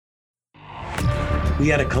We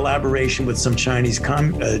had a collaboration with some Chinese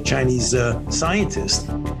scientists.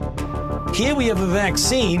 Here we have a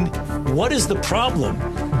vaccine. What is the problem?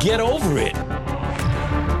 Get over it.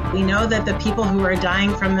 We know that the people who are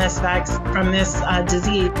dying from this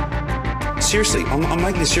disease. Seriously, I'm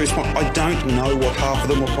making a serious point. I don't know what half of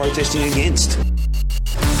them are protesting against.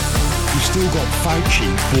 You've still got Fauci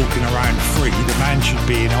walking around free. The man should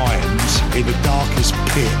be in irons in the darkest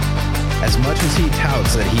pit. As much as he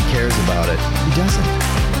touts that he cares about it, he doesn't.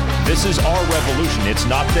 This is our revolution. It's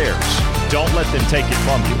not theirs. Don't let them take it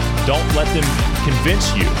from you. Don't let them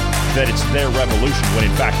convince you that it's their revolution when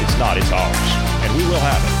in fact it's not. It's ours. And we will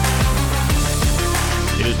have it.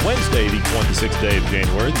 It is Wednesday, the 26th day of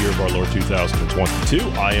January, the year of our Lord 2022.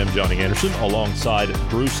 I am Johnny Anderson alongside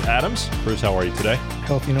Bruce Adams. Bruce, how are you today?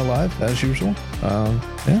 Healthy and alive, as usual.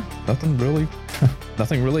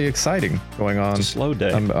 Nothing really exciting going on. It's a slow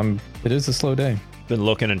day. It is a slow day. Been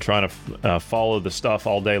looking and trying to follow the stuff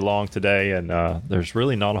all day long today, and there's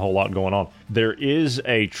really not a whole lot going on. There is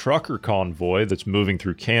a trucker convoy that's moving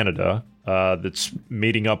through Canada that's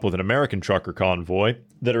meeting up with an American trucker convoy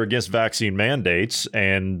that are against vaccine mandates,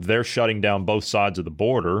 and they're shutting down both sides of the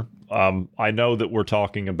border. I know that we're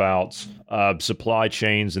talking about supply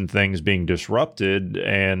chains and things being disrupted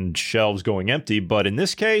and shelves going empty, but in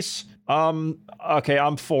this case, okay,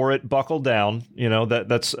 I'm for it. Buckle down. You know,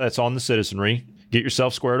 that's on the citizenry. Get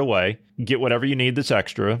yourself squared away. Get whatever you need that's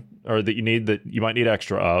extra, or that you might need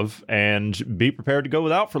extra of, and be prepared to go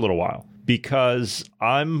without for a little while. Because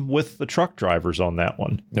I'm with the truck drivers on that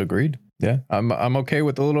one. Agreed. Yeah, I'm okay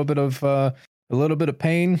with a little bit of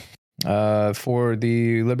pain for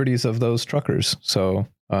the liberties of those truckers. So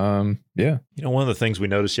yeah. You know, one of the things we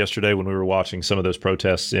noticed yesterday when we were watching some of those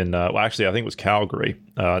protests in, actually, I think it was Calgary.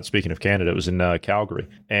 Speaking of Canada, it was in Calgary.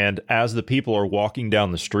 And as the people are walking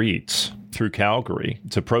down the streets through Calgary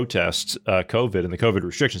to protest COVID and the COVID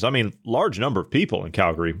restrictions, I mean, large number of people in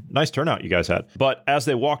Calgary. Nice turnout you guys had. But as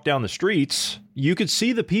they walk down the streets, you could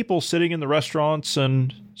see the people sitting in the restaurants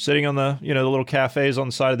and sitting on the little cafes on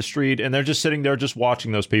the side of the street, and they're just sitting there just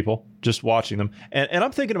watching those people, just watching them. And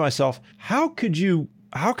I'm thinking to myself, how could you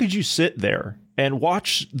sit there and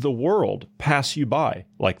watch the world pass you by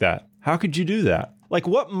like that? How could you do that? Like,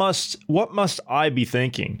 what must I be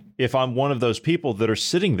thinking if I'm one of those people that are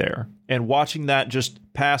sitting there and watching that just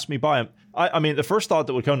pass me by? I mean, the first thought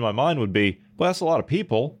that would come to my mind would be, well, that's a lot of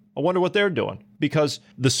people. I wonder what they're doing. Because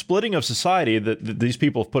the splitting of society that these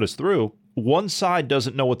people have put us through, one side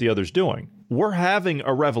doesn't know what the other's doing. We're having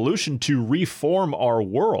a revolution to reform our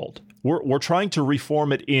world. We're trying to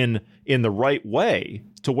reform it in the right way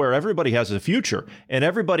to where everybody has a future and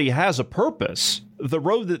everybody has a purpose. The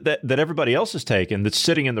road that everybody else has taken, that's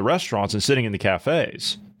sitting in the restaurants and sitting in the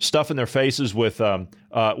cafes, stuffing their faces with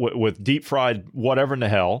deep fried whatever in the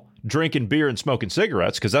hell, drinking beer and smoking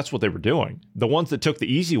cigarettes, because that's what they were doing. The ones that took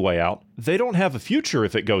the easy way out, they don't have a future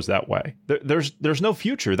if it goes that way. There's no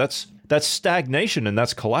future. That's stagnation, and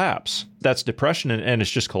that's collapse. That's depression, and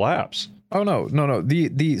it's just collapse. Oh, no.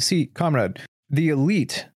 See, comrade, the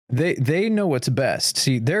elite, they know what's best.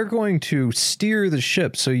 See, they're going to steer the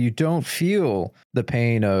ship so you don't feel the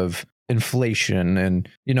pain of inflation and,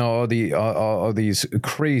 all these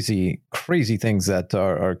crazy things that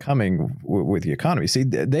are coming with the economy. See,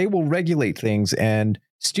 they will regulate things and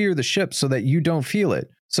steer the ship so that you don't feel it.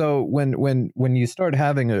 So when you start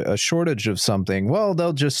having a shortage of something, well,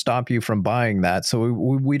 they'll just stop you from buying that. So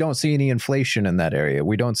we don't see any inflation in that area.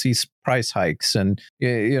 We don't see price hikes, and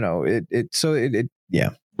yeah.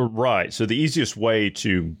 Right. So the easiest way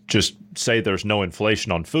to just say there's no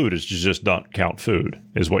inflation on food is to just not count food,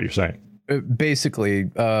 is what you're saying. Basically,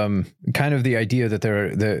 kind of the idea that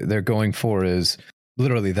they're going for is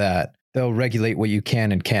literally that. They'll regulate what you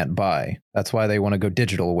can and can't buy. That's why they want to go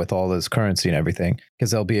digital with all this currency and everything,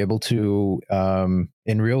 because they'll be able to,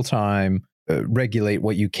 in real time, regulate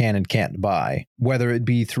what you can and can't buy, whether it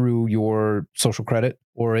be through your social credit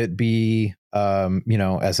or it be,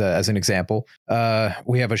 as an example,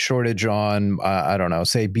 we have a shortage on, I don't know,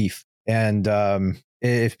 say beef. And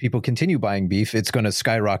if people continue buying beef, it's going to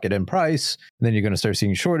skyrocket in price. And then you're going to start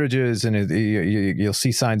seeing shortages, and you'll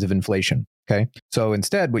see signs of inflation. Okay. So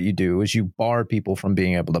instead, what you do is you bar people from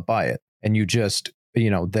being able to buy it, and you just,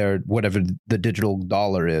 whatever the digital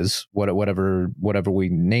dollar is, whatever we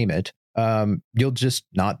name it, you'll just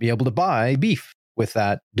not be able to buy beef with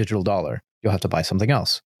that digital dollar. You'll have to buy something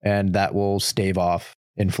else, and that will stave off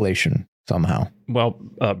inflation somehow. Well,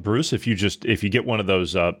 Bruce, if you get one of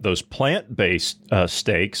those plant-based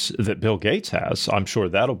steaks that Bill Gates has, I'm sure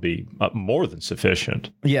that'll be more than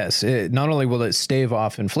sufficient. Yes, not only will it stave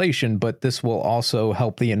off inflation, but this will also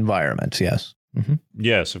help the environment. Yes.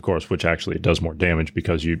 Yes, of course, which actually it does more damage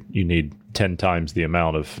because you need 10 times the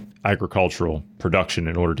amount of agricultural production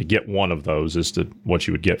in order to get one of those as to what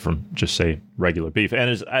you would get from just say regular beef. And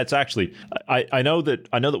it's actually I know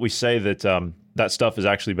that we say that that stuff is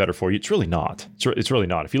actually better for you. It's really not. It's really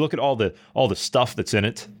not. If you look at all the stuff that's in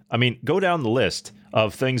it, I mean, go down the list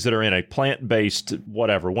of things that are in a plant-based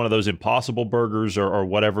whatever, one of those Impossible burgers or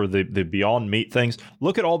whatever, the Beyond Meat things.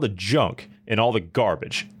 Look at all the junk and all the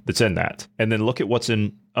garbage that's in that. And then look at what's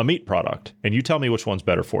in a meat product. And you tell me which one's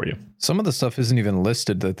better for you. Some of the stuff isn't even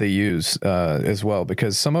listed that they use as well,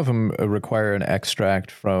 because some of them require an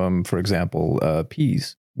extract from, for example,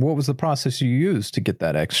 peas. What was the process you used to get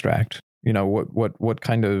that extract? You know, what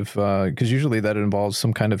kind of, because usually that involves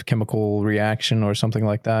some kind of chemical reaction or something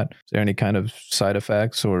like that. Is there any kind of side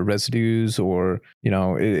effects or residues, or, you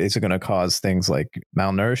know, is it going to cause things like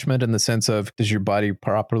malnourishment in the sense of, does your body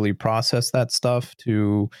properly process that stuff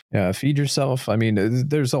to feed yourself? I mean,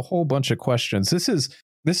 there's a whole bunch of questions. This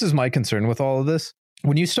is my concern with all of this.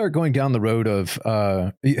 When you start going down the road of,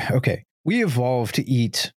 okay, we evolved to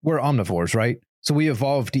eat, we're omnivores, right? So we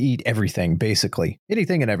evolved to eat everything, basically.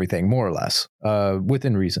 Anything and everything, more or less,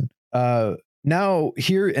 within reason. Now,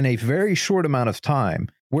 here in a very short amount of time,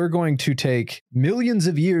 we're going to take millions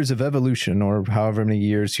of years of evolution, or however many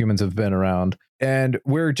years humans have been around, and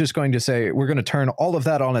we're just going to say, we're going to turn all of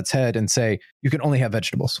that on its head and say, you can only have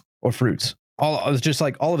vegetables or fruits. It's just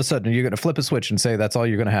like all of a sudden you're going to flip a switch and say that's all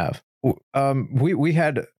you're going to have. We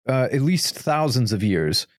had at least thousands of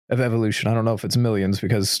years of evolution. I don't know if it's millions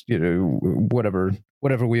because, you know,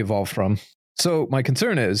 whatever we evolved from. So my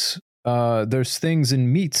concern is there's things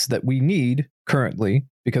in meats that we need currently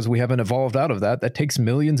because we haven't evolved out of that. That takes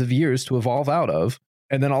millions of years to evolve out of.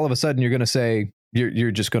 And then all of a sudden you're going to say,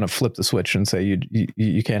 you're just going to flip the switch and say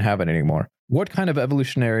you can't have it anymore. What kind of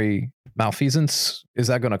evolutionary malfeasance is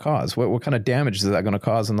that going to cause? What kind of damage is that going to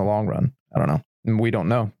cause in the long run? I don't know. And we don't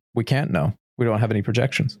know. We can't know. We don't have any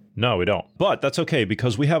projections. No, we don't. But that's okay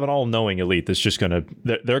because we have an all-knowing elite that's just going to,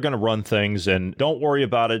 they're going to run things, and don't worry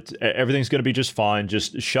about it. Everything's going to be just fine.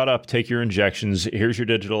 Just shut up, take your injections. Here's your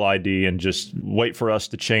digital ID, and just wait for us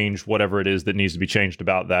to change whatever it is that needs to be changed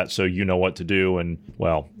about that so you know what to do. And,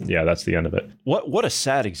 well, yeah, that's the end of it. What a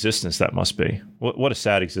sad existence that must be. What a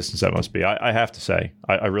sad existence that must be. I have to say,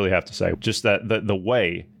 I really have to say, just that the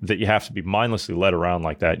way that you have to be mindlessly led around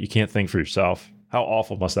like that, you can't think for yourself. How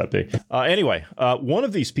awful must that be? Anyway, one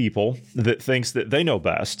of these people that thinks that they know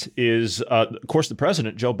best is, of course, the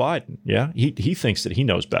president, Joe Biden. Yeah, he thinks that he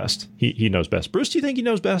knows best. He knows best. Bruce, do you think he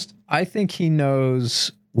knows best? I think he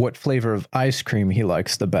knows what flavor of ice cream he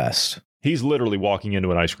likes the best. He's literally walking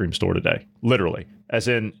into an ice cream store today. Literally. As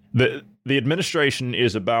in, the administration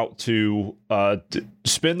is about to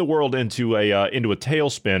spin the world into a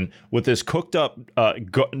tailspin with this cooked up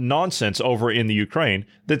nonsense over in the Ukraine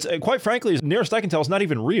that's, quite frankly, as nearest I can tell, is not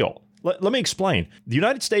even real. Let me explain. The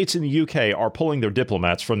United States and the UK are pulling their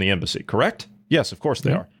diplomats from the embassy, correct? Yes, of course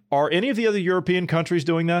they are. Are any of the other European countries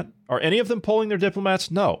doing that? Are any of them pulling their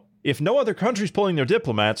diplomats? No. If no other country's pulling their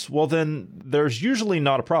diplomats, well, then there's usually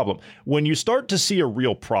not a problem. When you start to see a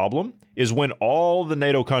real problem is when all the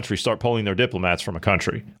NATO countries start pulling their diplomats from a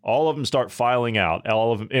country. All of them start filing out.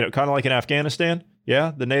 All of them, kind of like in Afghanistan.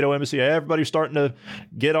 Yeah, the NATO embassy, everybody's starting to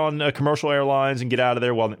get on commercial airlines and get out of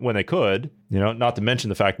there when they could. Not to mention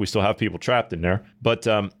the fact we still have people trapped in there. But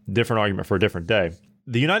different argument for a different day.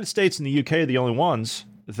 The United States and the UK are the only ones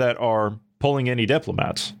that are pulling any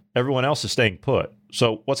diplomats. Everyone else is staying put.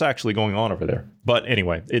 So what's actually going on over there? But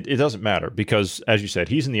anyway, it doesn't matter because, as you said,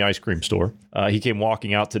 he's in the ice cream store. He came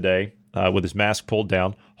walking out today with his mask pulled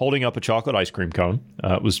down, holding up a chocolate ice cream cone.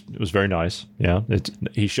 It was very nice. Yeah,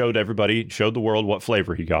 he showed the world what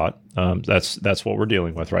flavor he got. That's what we're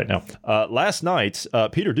dealing with right now. Last night,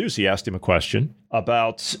 Peter Doocy asked him a question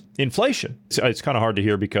about inflation. It's kind of hard to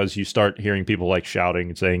hear because you start hearing people like shouting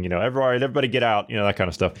and saying, everybody get out, that kind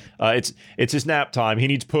of stuff. It's his nap time. He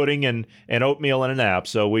needs pudding and oatmeal and a nap,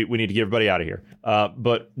 so we need to get everybody out of here.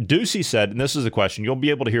 But Doocy said, and this is the question, you'll be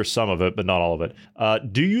able to hear some of it, but not all of it.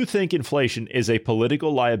 Do you think inflation is a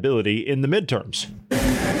political liability in the midterms?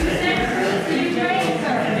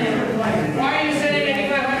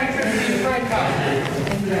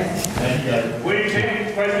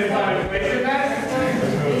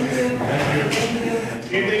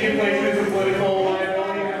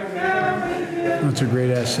 That's a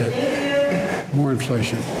great asset. More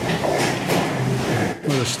inflation.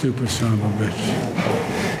 What a stupid son of a bitch.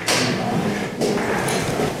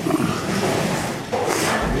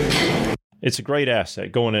 It's a great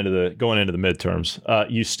asset going into the midterms.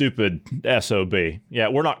 You stupid SOB. Yeah,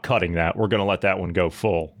 we're not cutting that. We're going to let that one go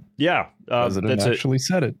full. Yeah, President actually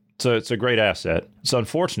said it. So it's a great asset. It's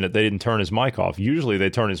unfortunate they didn't turn his mic off. Usually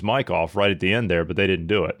they turn his mic off right at the end there, but they didn't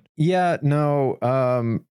do it. Yeah, no.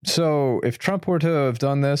 So if Trump were to have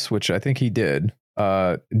done this, which I think he did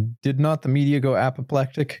not the media go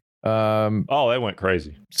apoplectic? They went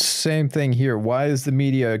crazy. Same thing here. Why is the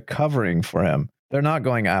media covering for him? They're not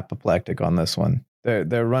going apoplectic on this one.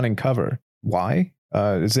 They're running cover. Why?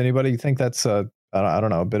 Does anybody think that's I don't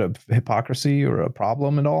know, a bit of hypocrisy or a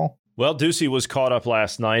problem at all? Well, Ducey was caught up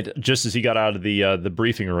last night just as he got out of the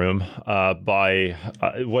briefing room by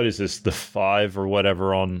what is this, the 5 or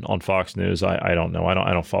whatever on Fox News? I don't know. I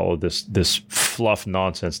don't follow this fluff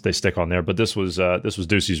nonsense they stick on there. But this was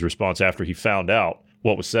Ducey's response after he found out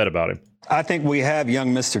what was said about him. I think we have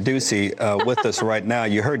young Mr. Ducey with us right now.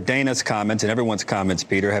 You heard Dana's comments and everyone's comments,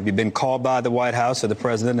 Peter. Have you been called by the White House or the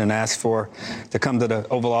president and asked to come to the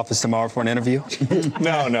Oval Office tomorrow for an interview?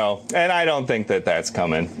 No. And I don't think that's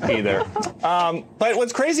coming either. But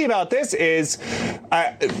what's crazy about this is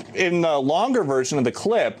in the longer version of the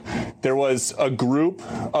clip, there was a group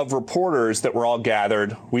of reporters that were all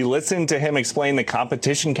gathered. We listened to him explain the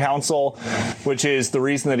Competition Council, which is the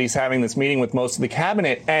reason that he's having this meeting with most of the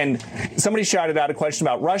cabinet. And somebody shouted out a question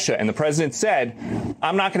about Russia, and the president said,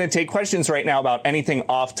 I'm not going to take questions right now about anything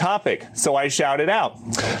off topic. So I shouted out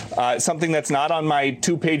something that's not on my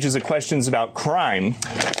 2 pages of questions about crime.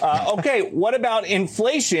 Okay, what about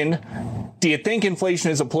inflation? Do you think inflation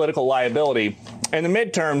is a political liability in the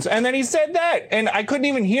midterms? And then he said that, and I couldn't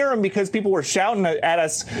even hear him because people were shouting at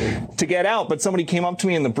us to get out. But somebody came up to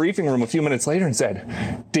me in the briefing room a few minutes later and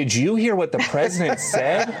said, did you hear what the president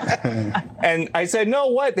said? And I said, no,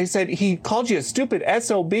 what? They said, he called you a stupid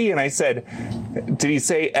SOB. And I said, did he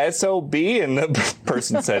say SOB? And the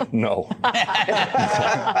person said, no.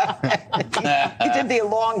 He did the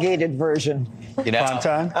elongated version. You know,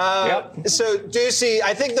 time. Yep. So, Ducey,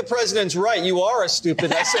 I think the president's right. You are a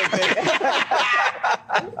stupid SOB.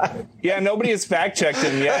 Yeah, nobody has fact-checked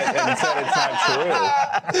him yet and said it's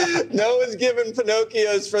not true. No one's given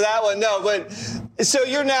Pinocchios for that one. No, but so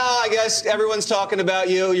you're now, I guess, everyone's talking about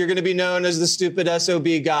you. You're going to be known as the stupid SOB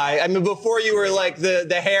guy. I mean, before you were like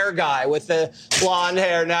the hair guy with the blonde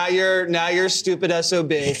hair. Now you're stupid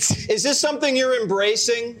SOB. Is this something you're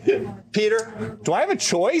embracing, Peter? Do I have a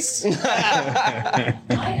choice? I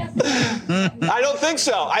don't think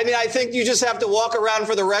so. I mean, I think you just have to walk around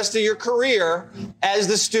for the rest of your career as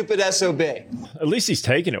the stupid SOB. At least he's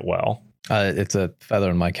taking it well. It's a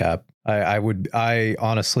feather in my cap. I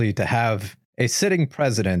honestly, to have a sitting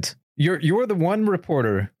president, you're the one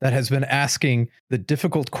reporter that has been asking the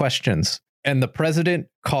difficult questions, and the president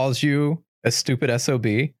calls you a stupid SOB.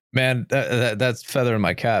 Man, that's feather in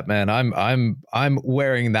my cap, man. I'm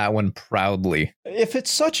wearing that one proudly. If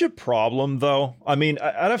it's such a problem, though, I mean,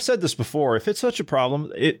 and I've said this before, if it's such a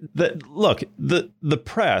problem, look, the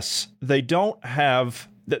press, they don't have,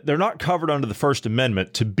 they're not covered under the First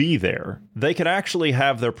Amendment to be there. They can actually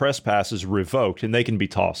have their press passes revoked and they can be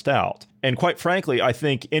tossed out. And quite frankly, I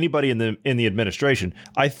think anybody in the administration,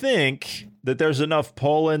 I think that there's enough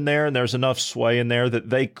pull in there and there's enough sway in there that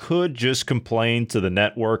they could just complain to the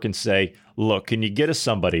network and say, look, can you get us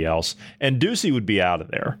somebody else? And Ducey would be out of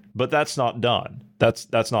there. But that's not done.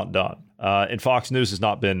 That's not done. And Fox News has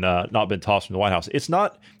not been tossed from the White House. It's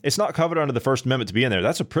not covered under the First Amendment to be in there.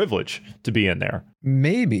 That's a privilege to be in there.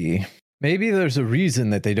 Maybe there's a reason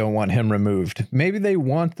that they don't want him removed. Maybe they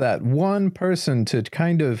want that one person to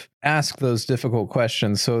kind of ask those difficult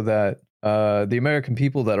questions so that the American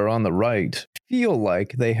people that are on the right feel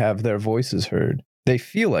like they have their voices heard. They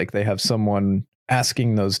feel like they have someone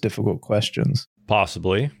asking those difficult questions.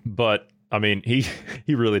 Possibly, but I mean, he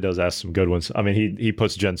really does ask some good ones. I mean, he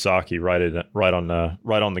puts Jen Psaki right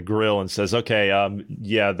on the grill and says, okay,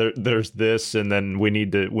 there's this, and then we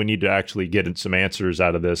need to actually get some answers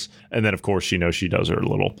out of this. And then of course she does her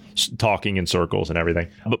little talking in circles and everything.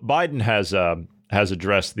 But Biden has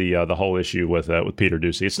addressed the whole issue with Peter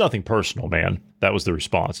Ducey. It's nothing personal, man. That was the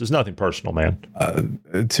response. It's nothing personal, man.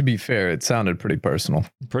 To be fair, it sounded pretty personal.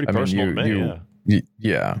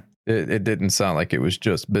 Yeah. It didn't sound like it was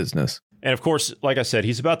just business. And of course, like I said,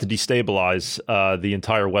 he's about to destabilize the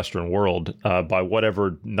entire Western world by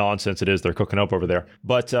whatever nonsense it is they're cooking up over there.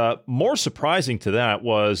 But more surprising to that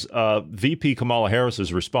was VP Kamala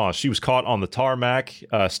Harris's response. She was caught on the tarmac,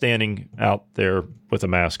 standing out there with a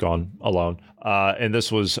mask on alone. And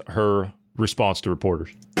this was her response to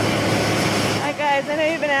reporters. Hi, guys. I know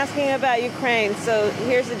you've been asking about Ukraine. So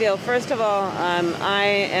here's the deal. First of all, I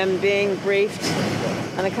am being briefed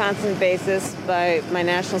on a constant basis by my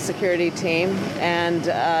national security team. And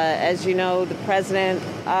as you know, the president,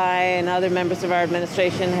 I, and other members of our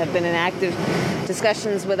administration have been in active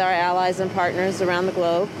discussions with our allies and partners around the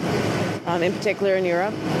globe, in particular in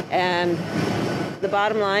Europe. And the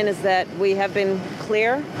bottom line is that we have been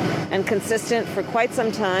clear and consistent for quite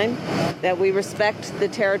some time that we respect the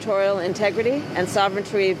territorial integrity and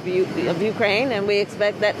sovereignty of Ukraine, and we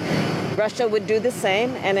expect that Russia would do the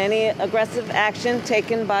same, and any aggressive action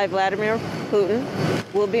taken by Vladimir Putin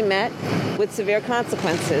will be met with severe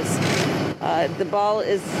consequences. The ball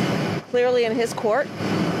is clearly in his court.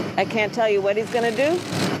 I can't tell you what he's going to do,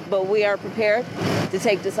 but we are prepared to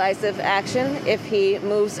take decisive action if he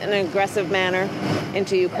moves in an aggressive manner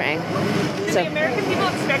into Ukraine. Do the American people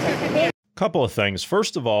expect there to be a couple of things.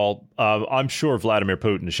 First of all, I'm sure Vladimir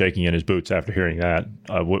Putin is shaking in his boots after hearing that.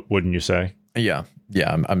 Wouldn't you say? Yeah.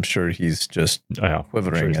 I'm sure he's just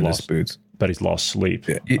quivering in his boots. Bet he's lost sleep.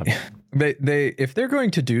 If they're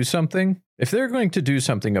going to do something,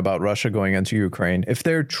 about Russia going into Ukraine, if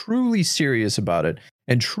they're truly serious about it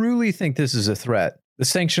and truly think this is a threat, the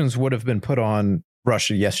sanctions would have been put on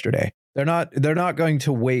Russia yesterday. They're not going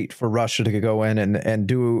to wait for Russia to go in and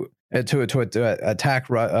do to attack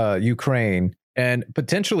Ukraine and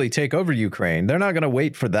potentially take over Ukraine. They're not going to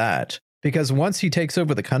wait for that, because once he takes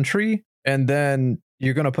over the country and then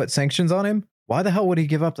you're going to put sanctions on him, why the hell would he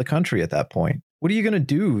give up the country at that point? What are you going to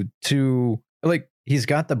do to, like, he's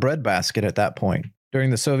got the breadbasket at that point.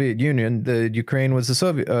 During the Soviet Union, the Ukraine was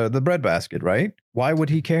the breadbasket, right? Why would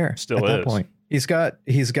he care? Still at is. That point? He's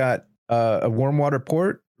got a warm water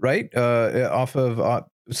port, right? Off of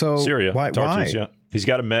Syria. Why? Yeah. He's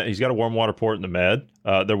got a warm water port in the Med.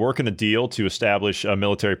 They're working a deal to establish a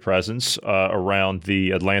military presence around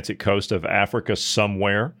the Atlantic coast of Africa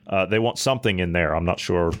somewhere. They want something in there. I'm not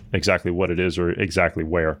sure exactly what it is or exactly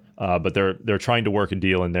where, but they're trying to work a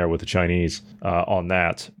deal in there with the Chinese on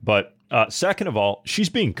that. But second of all, she's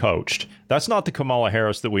being coached. That's not the Kamala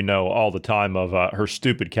Harris that we know all the time of her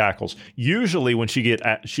stupid cackles. Usually when she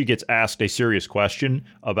gets asked a serious question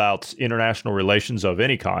about international relations of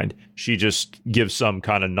any kind, she just gives some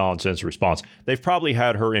kind of nonsense response. They've probably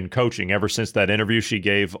had her in coaching ever since that interview she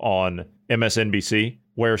gave on MSNBC,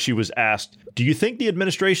 where she was asked, do you think the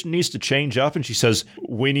administration needs to change up? And she says,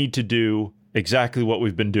 we need to do exactly what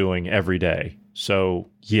we've been doing every day. So,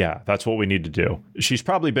 yeah, that's what we need to do. She's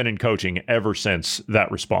probably been in coaching ever since that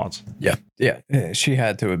response. Yeah, she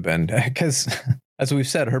had to have been, because as we've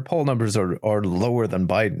said, her poll numbers are lower than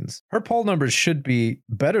Biden's. Her poll numbers should be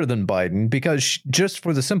better than Biden, because just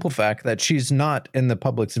for the simple fact that she's not in the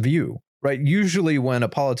public's view, right? Usually when a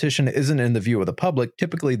politician isn't in the view of the public,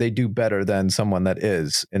 typically they do better than someone that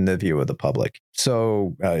is in the view of the public.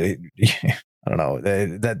 So, I don't know,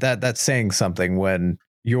 that's saying something when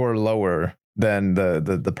you're lower than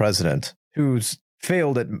the president, who's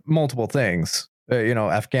failed at multiple things.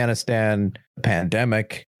 Afghanistan,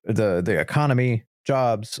 pandemic, the economy,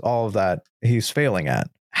 jobs, all of that he's failing at.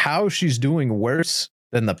 How she's doing worse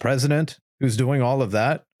than the president, who's doing all of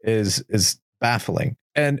that, is baffling.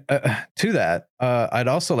 And to that, I'd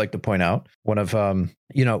also like to point out one of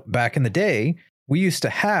back in the day, we used to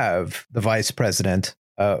have the vice president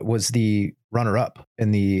was the runner-up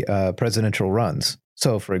in the presidential runs.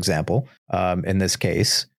 So, for example, in this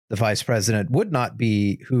case, the vice president would not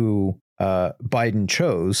be who Biden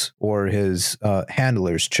chose or his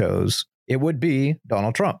handlers chose. It would be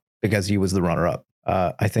Donald Trump, because he was the runner-up.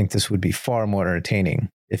 I think this would be far more entertaining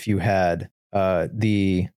if you had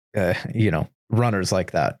runners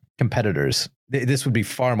like that, competitors. This would be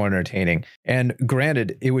far more entertaining. And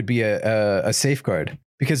granted, it would be a safeguard,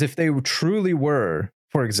 because if they truly were,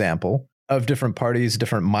 for example, of different parties,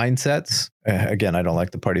 different mindsets. Again, I don't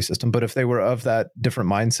like the party system, but if they were of that different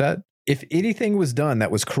mindset, if anything was done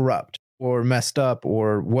that was corrupt or messed up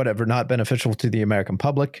or whatever, not beneficial to the American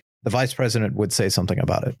public, the vice president would say something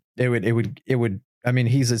about it. It would. I mean,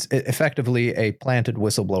 he's effectively a planted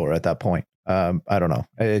whistleblower at that point. I don't know.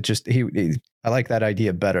 I like that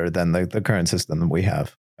idea better than the current system that we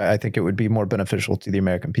have. I think it would be more beneficial to the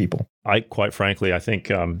American people. Quite frankly, I think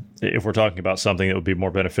if we're talking about something that would be more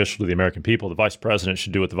beneficial to the American people, the vice president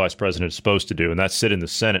should do what the vice president is supposed to do, and that's sit in the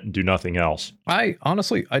Senate and do nothing else. I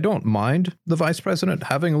don't mind the vice president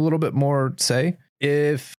having a little bit more say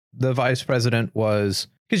if the vice president was,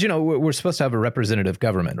 because, we're supposed to have a representative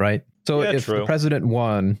government, right? So if the president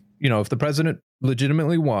won, if the president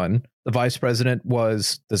legitimately won, the vice president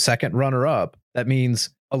was the second runner-up, that means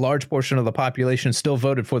a large portion of the population still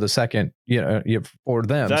voted for the second, for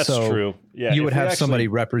them. That's so true. Yeah, you would have somebody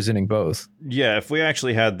representing both. Yeah, if we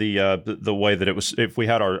actually had the way that it was, if we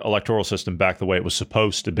had our electoral system back the way it was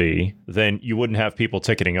supposed to be, then you wouldn't have people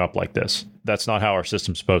ticketing up like this. That's not how our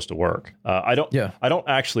system's supposed to work. I don't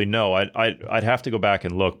actually know. I'd have to go back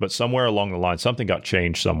and look, but somewhere along the line, something got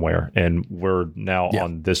changed somewhere, and we're now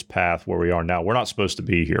on this path where we are now. We're not supposed to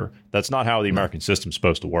be here. That's not how the American system's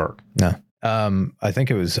supposed to work. No. I think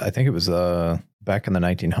it was back in the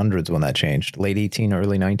 1900s when that changed, late 18,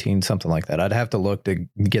 early 19, something like that. I'd have to look to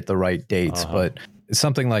get the right dates, but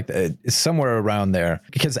something like that. It's somewhere around there,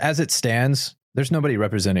 because as it stands, there's nobody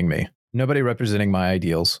representing me, nobody representing my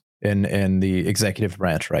ideals in the executive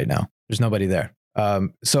branch right now. There's nobody there.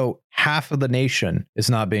 So half of the nation is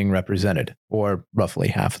not being represented, or roughly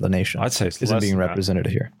half of the nation. I'd say it's isn't less being than represented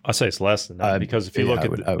here. I'd say it's less than that, because if you look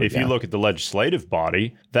you look at the legislative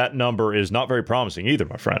body, that number is not very promising either,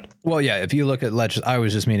 my friend. Well, yeah, if you look at I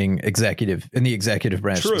was just meaning executive, in the executive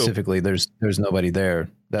branch specifically. There's nobody there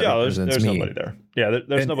that represents there's me. nobody there. Yeah,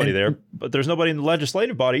 there's nobody there, but there's nobody in the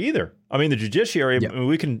legislative body either. I mean, the judiciary. I mean,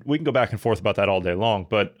 we can go back and forth about that all day long,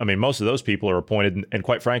 but I mean, most of those people are appointed, and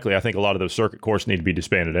quite frankly, I think a lot of those circuit courts need to be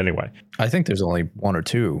disbanded anyway. I think there's only one or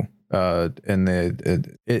two in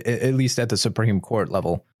at least at the Supreme Court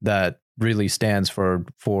level that really stands for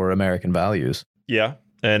American values. Yeah,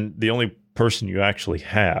 and the only person you actually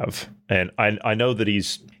have, and I know that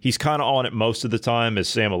he's kind of on it most of the time, is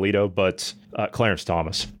Sam Alito, but Clarence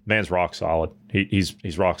Thomas, man's rock solid.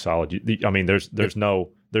 He's rock solid. I mean, there's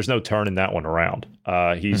no turning that one around.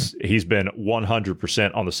 He's been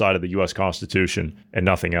 100% on the side of the U.S. Constitution and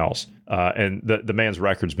nothing else. And the man's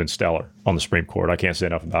record's been stellar on the Supreme Court. I can't say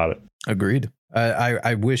enough about it. Agreed.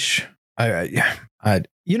 I wish actually,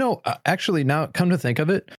 now come to think of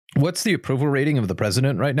it, what's the approval rating of the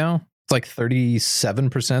president right now? It's like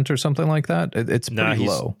 37% or something like that. It's pretty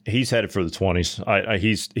low. He's headed for the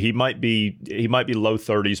 20s. He might be low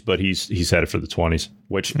 30s, but he's headed for the 20s,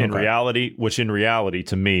 which in reality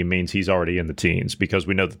to me means he's already in the teens, because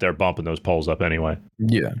we know that they're bumping those polls up anyway.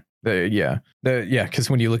 Yeah. Because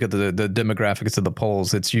when you look at the demographics of the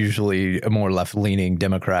polls, it's usually a more left-leaning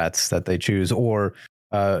Democrats that they choose, or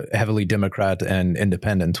heavily Democrat and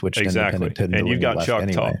independent, which exactly. And you got Chuck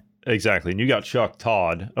anyway. Todd. Exactly. And you got Chuck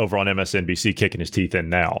Todd over on MSNBC kicking his teeth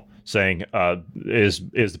in now, saying, is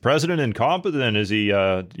the president incompetent? Is he,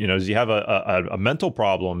 does he have a mental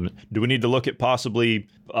problem? Do we need to look at possibly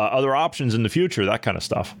other options in the future? That kind of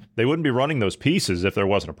stuff. They wouldn't be running those pieces if there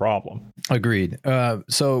wasn't a problem. Agreed.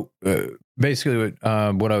 So basically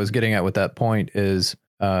what I was getting at with that point is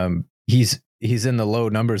he's in the low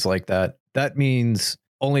numbers like that. That means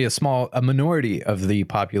only a minority of the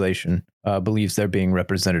population believes they're being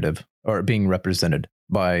represented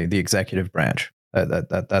by the executive branch.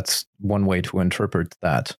 That's one way to interpret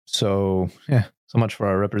that. So yeah, so much for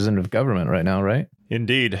our representative government right now, right?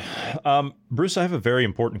 Indeed. Bruce, I have a very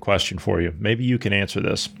important question for you. Maybe you can answer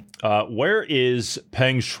this. Where is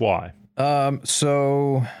Peng Shuai?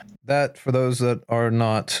 So that, for those that are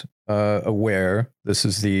not aware, this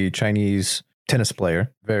is the Chinese tennis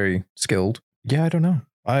player, very skilled. Yeah, I don't know.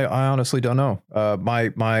 I honestly don't know.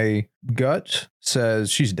 My gut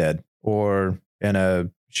says she's dead, or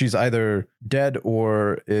she's either dead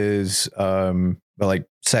or is like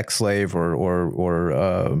sex slave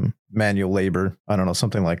or manual labor. I don't know,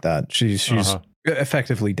 something like that. She's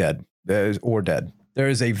effectively dead or dead. There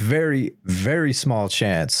is a very, very small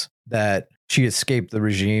chance that she escaped the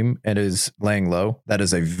regime and is laying low. That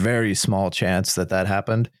is a very small chance that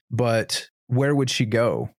happened. But where would she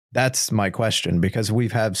go? That's my question, because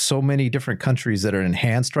we've had so many different countries that are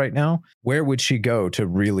enhanced right now. Where would she go to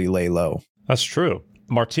really lay low? That's true.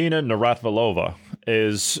 Martina Navratilova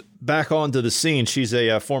is back onto the scene. She's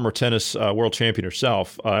a former tennis world champion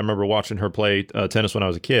herself. I remember watching her play tennis when I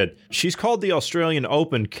was a kid. She's called the Australian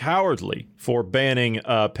Open cowardly for banning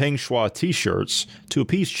Peng Shuai T-shirts to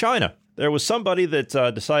appease China. There was somebody that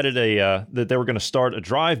decided that they were going to start a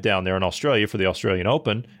drive down there in Australia for the Australian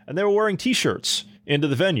Open, and they were wearing T-shirts into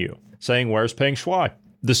the venue saying, "Where's Peng Shuai?"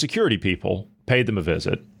 The security people paid them a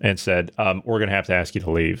visit and said, we're going to have to ask you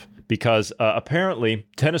to leave, because apparently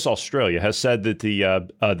Tennis Australia has said that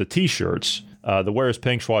the T-shirts, the Where's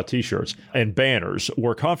Peng Shuai T-shirts and banners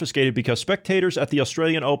were confiscated because spectators at the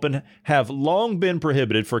Australian Open have long been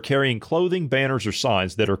prohibited for carrying clothing, banners, or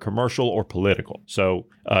signs that are commercial or political. So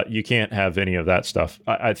you can't have any of that stuff.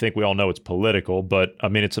 I think we all know it's political, but I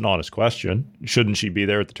mean, it's an honest question. Shouldn't she be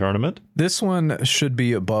there at the tournament? This one should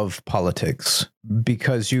be above politics,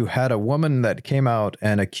 because you had a woman that came out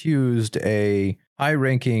and accused a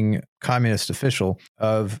high-ranking communist official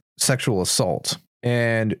of sexual assault,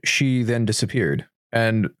 and she then disappeared.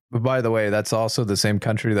 And by the way, that's also the same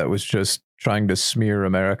country that was just trying to smear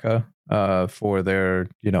America for their,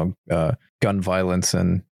 gun violence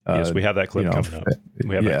and. Yes, we have that clip coming up.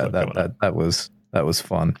 We have that was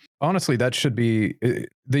fun. Honestly, that should be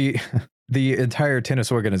the entire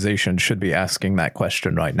tennis organization should be asking that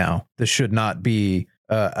question right now. This should not be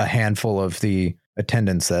a handful of the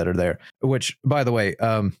attendants that are there. Which, by the way,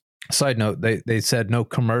 side note, they said no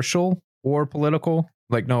commercial or political,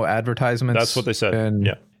 like no advertisements. That's what they said.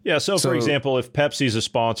 And yeah. So, for example, if Pepsi's a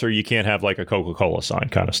sponsor, you can't have like a Coca-Cola sign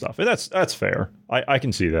kind of stuff. And that's fair. I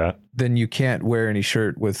can see that. Then you can't wear any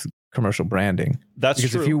shirt with commercial branding. That's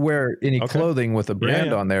because true. If you wear any clothing with a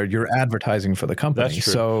brand on there, you're advertising for the company. That's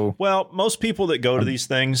true. So, well, most people that go to these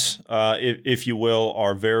things, if you will,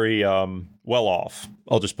 are very well off.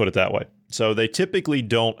 I'll just put it that way. So they typically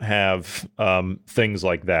don't have things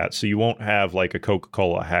like that. So you won't have like a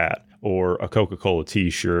Coca-Cola hat or a Coca-Cola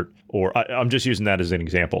t-shirt, or I'm just using that as an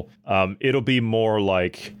example. It'll be more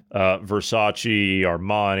like Versace,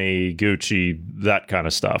 Armani, Gucci, that kind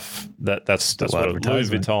of stuff. That's what Louis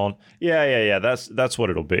Vuitton. Yeah. That's what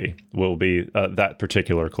it'll be. Will be that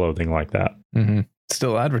particular clothing like that. Mm-hmm.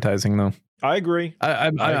 Still advertising though. I agree.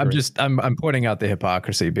 I'm pointing out the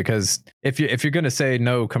hypocrisy, because if you're going to say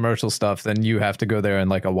no commercial stuff, then you have to go there in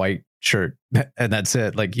like a white shirt and that's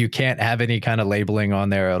it. Like you can't have any kind of labeling on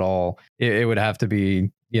there at all. It would have to be,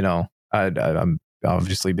 I'm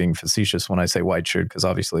obviously being facetious when I say white shirt, because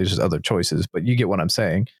obviously there's other choices, but you get what I'm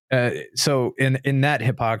saying. So in that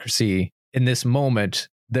hypocrisy, in this moment,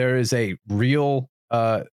 there is a real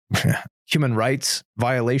human rights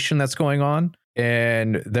violation that's going on.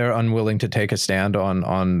 And they're unwilling to take a stand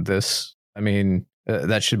on this. I mean,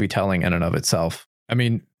 that should be telling in and of itself. I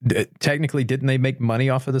mean, technically, didn't they make money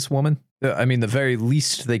off of this woman? I mean, the very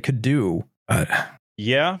least they could do.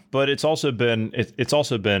 Yeah, but it's also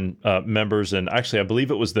been members, and actually, I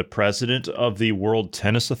believe it was the president of the World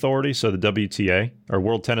Tennis Authority, so the WTA or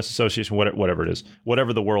World Tennis Association, whatever it is,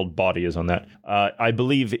 whatever the world body is on that. I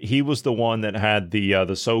believe he was the one that had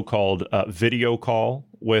the so-called video call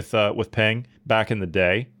with Peng back in the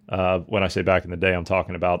day. When I say back in the day, I'm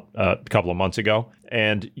talking about a couple of months ago.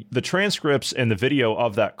 And the transcripts and the video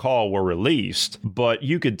of that call were released, but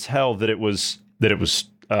you could tell that it was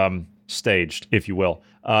staged, if you will.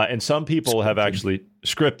 And some people have actually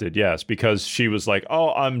scripted, yes, because she was like,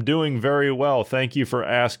 "Oh, I'm doing very well. Thank you for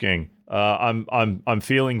asking. I'm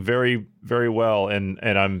feeling very, very well,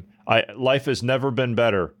 and life has never been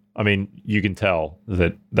better." I mean, you can tell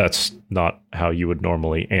that that's not how you would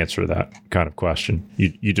normally answer that kind of question.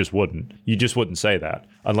 You just wouldn't. You just wouldn't say that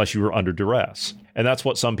unless you were under duress. And that's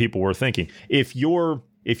what some people were thinking. If you're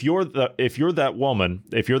that woman,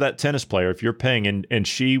 if you're that tennis player, if you're Peng and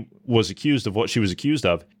she was accused of what she was accused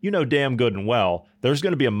of, you know damn good and well there's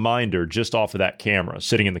going to be a minder just off of that camera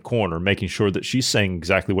sitting in the corner making sure that she's saying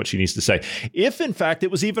exactly what she needs to say. If in fact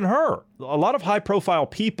it was even her. A lot of high profile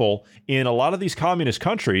people in a lot of these communist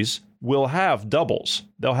countries will have doubles.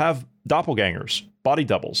 They'll have doppelgangers, body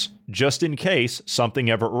doubles, just in case something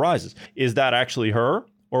ever arises. Is that actually her,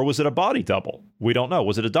 or was it a body double? We don't know.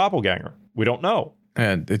 Was it a doppelganger? We don't know.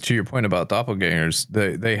 And to your point about doppelgangers,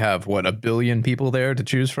 they have what, 1 billion people there to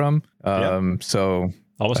choose from. So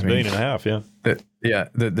almost 1.5 billion, yeah.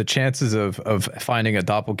 The chances of finding a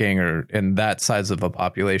doppelganger in that size of a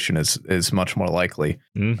population is much more likely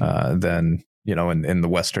than in the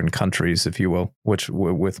Western countries, if you will, which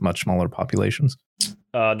with much smaller populations.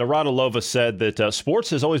 Naradilova said that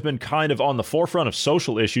sports has always been kind of on the forefront of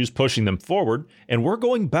social issues, pushing them forward, and we're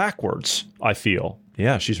going backwards, I feel.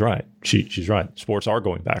 Yeah, she's right. She's right. Sports are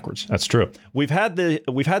going backwards. That's true. We've had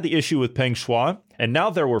the issue with Peng Shuai, and now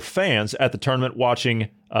there were fans at the tournament watching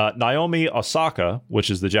Naomi Osaka, which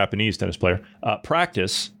is the Japanese tennis player,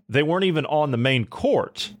 practice. They weren't even on the main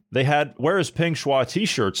court. They had "Where is Peng Shuai"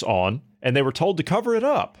 t-shirts on, and they were told to cover it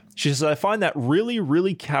up. She says, "I find that really,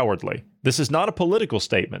 really cowardly. This is not a political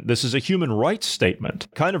statement. This is a human rights statement."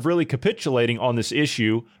 Kind of really capitulating on this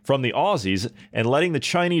issue from the Aussies and letting the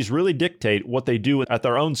Chinese really dictate what they do at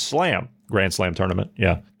their own Grand Slam tournament.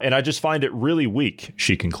 Yeah. And I just find it really weak,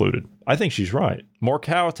 she concluded. I think she's right. More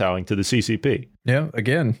kowtowing to the CCP. Yeah,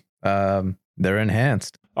 again, they're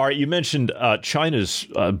enhanced. All right, you mentioned China's,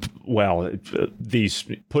 these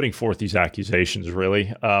putting forth these accusations,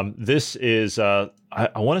 really. This is, I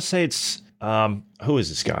want to say Who is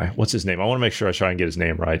this guy? What's his name? I want to make sure I try and get his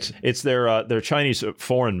name right. It's their Chinese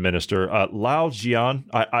foreign minister, Lao Jian.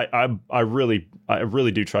 I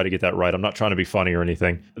really do try to get that right. I'm not trying to be funny or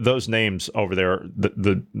anything. Those names over there,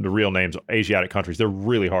 the real names, Asiatic countries, they're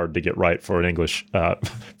really hard to get right for an English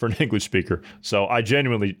speaker. So I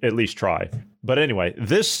genuinely at least try. But anyway,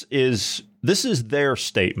 this is their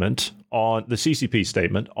statement on the CCP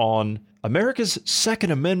statement on America's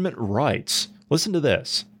Second Amendment rights. Listen to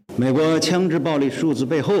this. Behind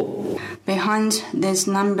these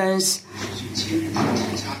numbers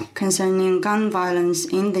concerning gun violence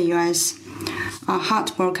in the U.S. are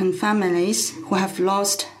heartbroken families who have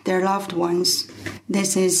lost their loved ones.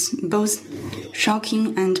 This is both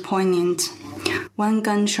shocking and poignant. One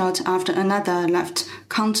gunshot after another left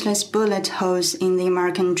countless bullet holes in the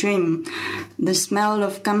American dream. The smell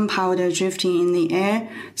of gunpowder drifting in the air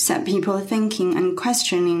set people thinking and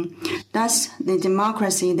questioning. Does the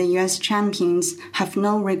democracy the U.S. champions have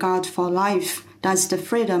no regard for life? Does the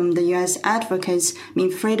freedom the U.S. advocates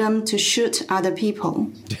mean freedom to shoot other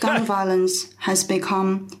people? Gun violence has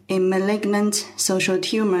become a malignant social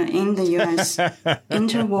tumor in the U.S.,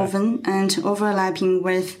 interwoven and overlapping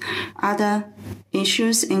with other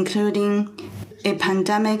issues including a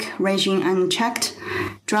pandemic raging unchecked,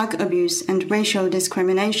 drug abuse, and racial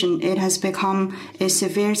discrimination. It has become a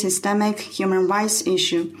severe systemic human rights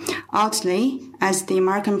issue. Oddly, as the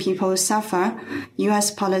American people suffer, U.S.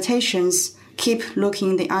 politicians keep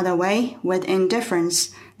looking the other way with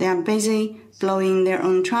indifference. They are busy blowing their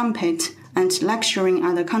own trumpet and lecturing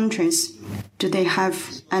other countries. Do they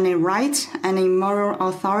have any right, any moral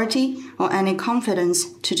authority, or any confidence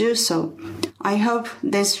to do so? I hope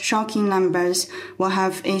these shocking numbers will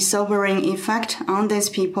have a sobering effect on these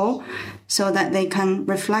people so that they can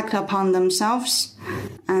reflect upon themselves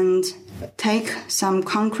and take some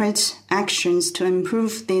concrete actions to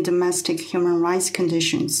improve the domestic human rights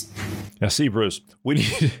conditions. Now, see, Bruce, we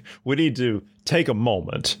need to take a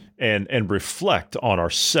moment and reflect on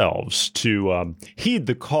ourselves to heed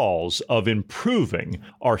the calls of improving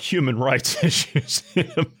our human rights issues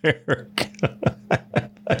in America.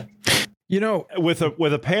 You know, with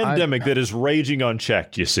a pandemic that is raging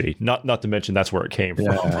unchecked, you see, not to mention that's where it came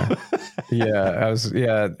from.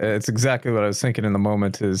 It's exactly what I was thinking in the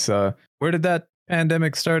moment is, where did that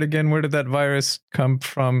pandemic start again? Where did that virus come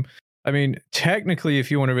from? I mean, technically, if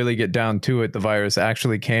you want to really get down to it, the virus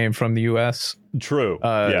actually came from the U.S. True.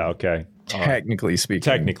 Okay. Technically speaking.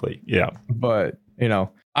 Technically, yeah. But,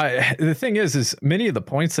 the thing is many of the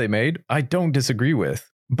points they made, I don't disagree with.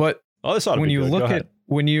 But when you look at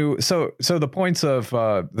so the points of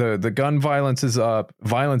the gun violence is up,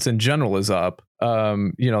 violence in general is up.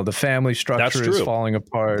 The family structure is falling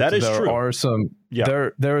apart. That is true. There are some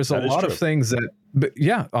there is a lot of things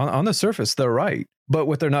that on the surface they're right. But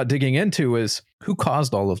what they're not digging into is who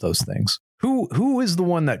caused all of those things. Who is the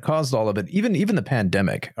one that caused all of it? Even the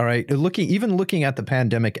pandemic. All right, looking at the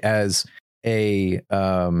pandemic as a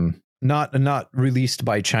not released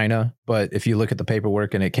by China, but if you look at the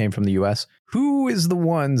paperwork and it came from the US, who is the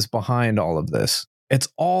ones behind all of this? It's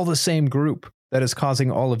all the same group that is causing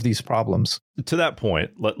all of these problems. To that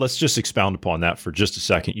point, let's just expound upon that for just a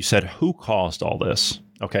second. You said who caused all this?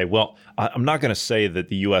 Okay, well, I'm not going to say that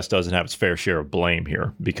the U.S. doesn't have its fair share of blame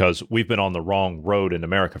here because we've been on the wrong road in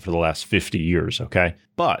America for the last 50 years, okay?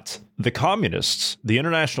 But the communists, the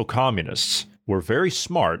international communists, were very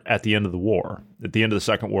smart at the end of the war, at the end of the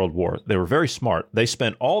Second World War. They were very smart. They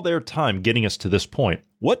spent all their time getting us to this point.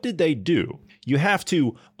 What did they do? You have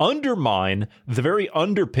to undermine the very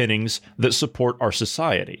underpinnings that support our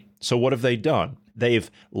society. So what have they done?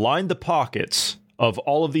 They've lined the pockets of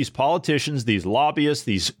all of these politicians, these lobbyists,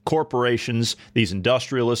 these corporations, these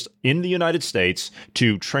industrialists in the United States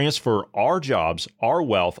to transfer our jobs, our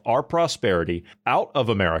wealth, our prosperity out of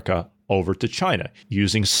America over to China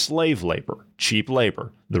using slave labor, cheap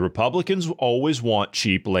labor. The Republicans always want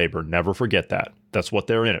cheap labor. Never forget that. That's what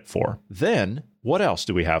they're in it for. Then, what else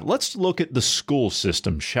do we have? Let's look at the school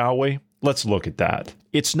system, shall we? Let's look at that.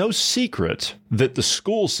 It's no secret that the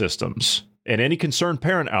school systems, and any concerned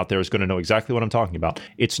parent out there is going to know exactly what I'm talking about.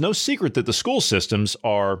 It's no secret that the school systems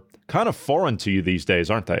are kind of foreign to you these days,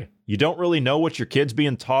 aren't they? You don't really know what your kid's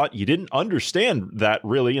being taught. You didn't understand that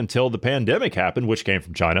really until the pandemic happened, which came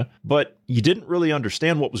from China, but you didn't really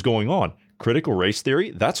understand what was going on. Critical race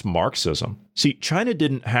theory, that's Marxism. See, China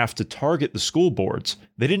didn't have to target the school boards.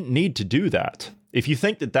 They didn't need to do that. If you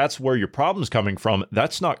think that that's where your problem's coming from,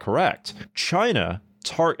 that's not correct. China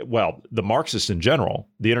the Marxists in general,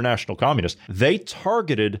 the international communists, they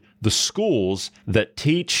targeted the schools that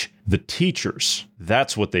teach the teachers.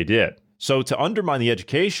 That's what they did. So to undermine the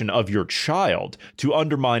education of your child, to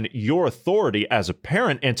undermine your authority as a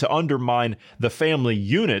parent, and to undermine the family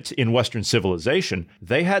unit in Western civilization,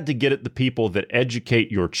 they had to get at the people that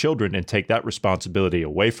educate your children and take that responsibility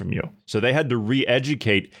away from you. So they had to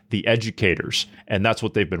re-educate the educators, and that's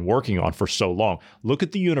what they've been working on for so long. Look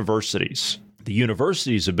at the universities. The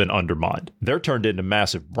universities have been undermined. They're turned into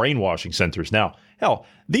massive brainwashing centers now. Hell,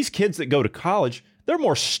 these kids that go to college, they're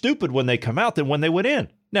more stupid when they come out than when they went in.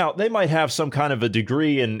 Now, they might have some kind of a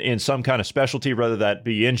degree in some kind of specialty, whether that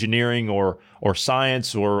be engineering or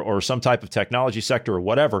science or some type of technology sector or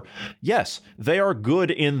whatever. Yes, they are good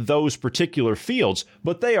in those particular fields,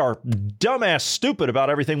 but they are dumbass stupid about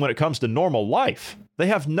everything when it comes to normal life. They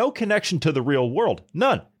have no connection to the real world.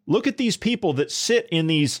 None. Look at these people that sit in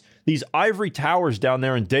these ivory towers down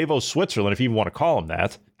there in Davos, Switzerland, if you even want to call them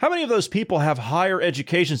that. How many of those people have higher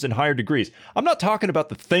educations and higher degrees? I'm not talking about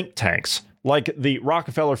the think tanks like the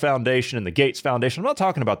Rockefeller Foundation and the Gates Foundation. I'm not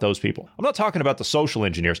talking about those people. I'm not talking about the social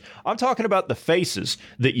engineers. I'm talking about the faces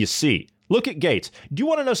that you see. Look at Gates. Do you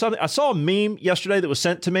want to know something? I saw a meme yesterday that was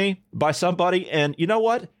sent to me by somebody, and you know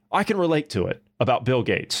what? I can relate to it about Bill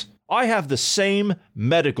Gates. I have the same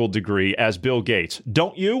medical degree as Bill Gates.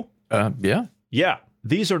 Don't you? Yeah. Yeah.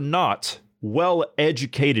 These are not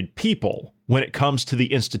well-educated people when it comes to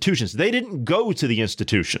the institutions. They didn't go to the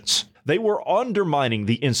institutions. They were undermining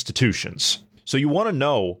the institutions. So you want to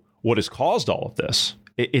know what has caused all of this.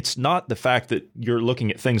 It's not the fact that you're looking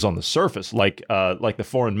at things on the surface like the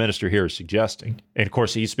foreign minister here is suggesting. And of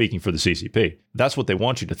course, he's speaking for the CCP. That's what they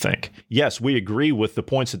want you to think. Yes, we agree with the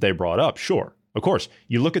points that they brought up. Sure. Of course,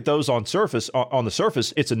 you look at those on the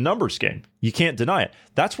surface, it's a numbers game. You can't deny it.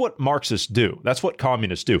 That's what Marxists do. That's what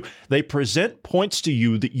communists do. They present points to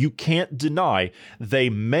you that you can't deny. They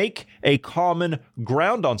make a common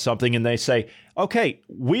ground on something and they say, okay,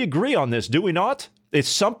 we agree on this, do we not? It's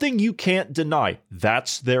something you can't deny.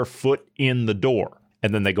 That's their foot in the door.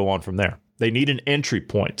 And then they go on from there. They need an entry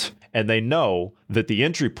point, and they know that the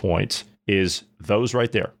entry point is those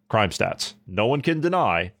right there, crime stats. No one can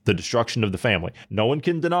deny the destruction of the family. No one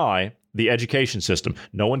can deny the education system.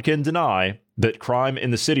 No one can deny that crime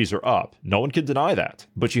in the cities are up. No one can deny that.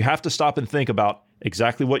 But you have to stop and think about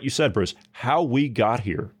exactly what you said, Bruce, how we got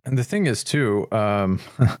here. And the thing is, too,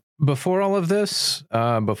 before all of this,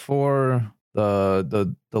 before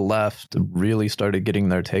the left really started getting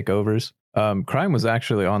their takeovers, crime was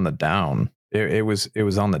actually on the down. It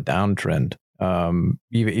was on the downtrend.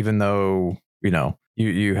 Even though,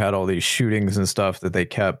 you had all these shootings and stuff that they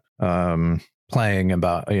kept playing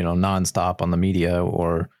about, nonstop on the media,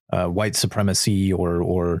 or white supremacy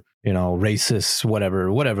or racists,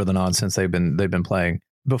 whatever the nonsense they've been playing.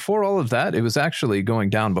 Before all of that, it was actually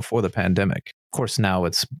going down before the pandemic. Of course, now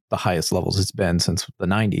it's the highest levels it's been since the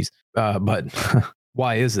 90s. But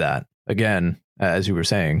why is that? Again, as you were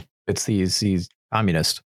saying, it's these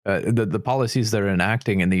communists. The policies that are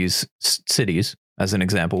enacting in these cities, as an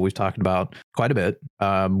example, we've talked about quite a bit,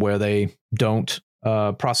 where they don't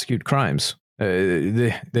prosecute crimes.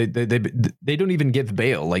 They don't even give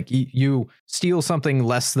bail. Like you steal something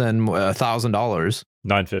less than $1,000,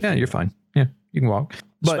 $950. Yeah, you're fine. Yeah, you can walk.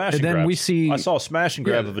 But then grabs. We see. I saw a smash and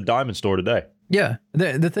grab of a diamond store today. Yeah,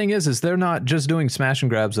 the thing is they're not just doing smash and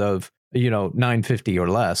grabs of $950 or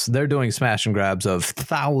less. They're doing smash and grabs of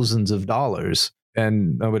thousands of dollars,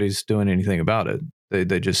 and nobody's doing anything about it.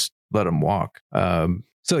 They just let them walk.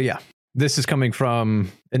 So yeah, this is coming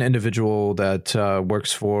from an individual that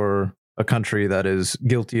works for a country that is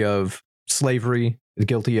guilty of slavery, is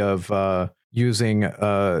guilty of using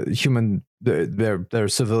their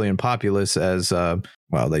civilian populace as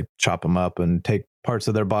they chop them up and take parts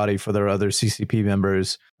of their body for their other CCP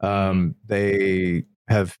members. They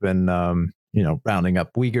have been rounding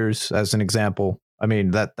up Uyghurs as an example. I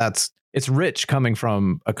mean, it's rich coming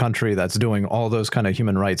from a country that's doing all those kind of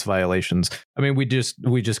human rights violations. I mean, we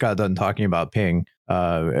just got done talking about Ping,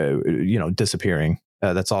 disappearing.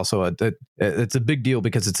 That's also it's a big deal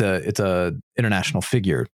because it's a international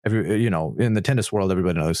figure. In the tennis world,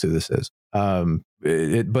 everybody knows who this is.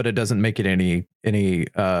 But it doesn't make it any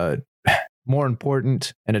more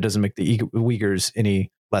important, and it doesn't make the Uyghurs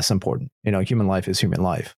any less important. Human life is human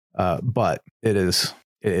life, but it is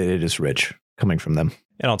rich coming from them.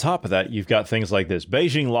 And on top of that, you've got things like this.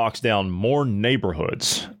 Beijing locks down more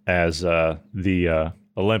neighborhoods as the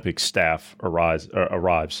Olympic staff arrives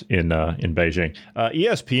in Beijing.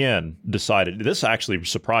 ESPN decided, this actually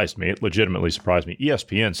surprised me. It legitimately surprised me.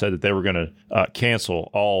 ESPN said that they were going to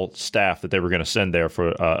cancel all staff that they were going to send there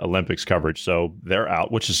for Olympics coverage. So they're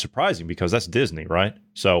out, which is surprising because that's Disney, right?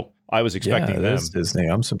 So I was expecting them. That's Disney.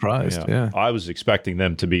 I'm surprised. Yeah. I was expecting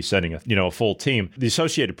them to be sending a full team. The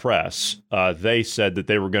Associated Press, they said that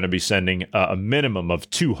they were going to be sending a minimum of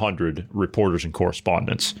 200 reporters and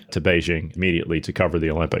correspondents to Beijing immediately to cover the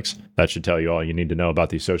Olympics. That should tell you all you need to know about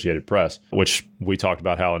the Associated Press, which we talked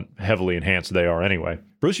about how heavily enhanced they are anyway.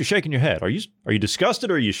 Bruce, you're shaking your head. Are you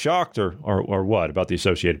disgusted or are you shocked or what about the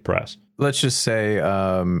Associated Press? Let's just say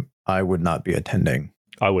I would not be attending.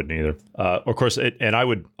 I wouldn't either. Of course, and I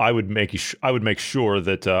would make sure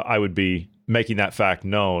that I would be making that fact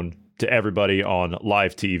known to everybody on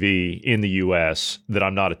live TV in the U.S. that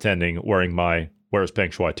I'm not attending, wearing my Where's Peng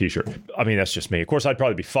Shuai t-shirt. I mean, that's just me. Of course, I'd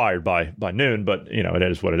probably be fired by noon, but it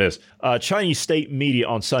is what it is. Chinese state media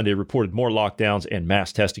on Sunday reported more lockdowns and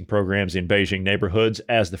mass testing programs in Beijing neighborhoods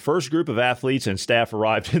as the first group of athletes and staff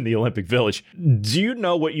arrived in the Olympic Village. Do you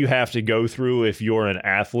know what you have to go through if you're an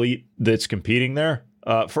athlete that's competing there?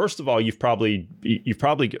 First of all, you've probably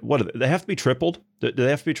what do they have to be tripled? Do they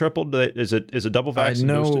have to be tripled? Is it double vaccine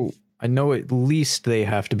boosted? I know at least they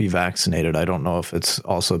have to be vaccinated. I don't know if it's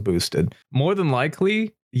also boosted. More than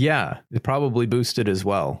likely, yeah, it's probably boosted as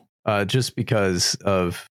well. Just because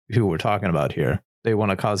of who we're talking about here. They want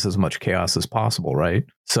to cause as much chaos as possible, right?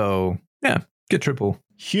 So, yeah, get triple.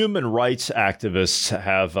 Human rights activists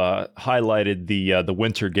have highlighted the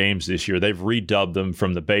Winter Games this year. They've redubbed them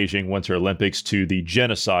from the Beijing Winter Olympics to the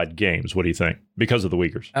Genocide Games. What do you think? Because of the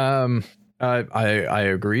Uyghurs. I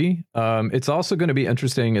agree. It's also going to be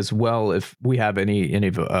interesting as well if we have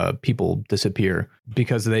any people disappear,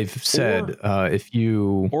 because they've said if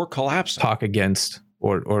you collapse talk against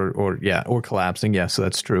or collapsing. Yes,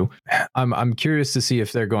 that's true. I'm curious to see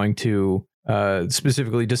if they're going to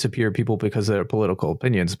specifically disappear people because of their political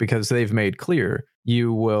opinions, because they've made clear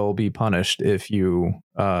you will be punished if you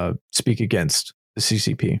speak against the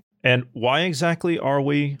CCP. And why exactly are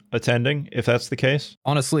we attending if that's the case?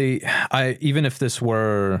 Honestly, even if these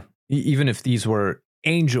were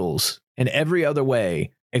angels in every other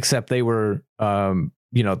way, except they were, the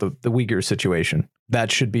Uyghur situation,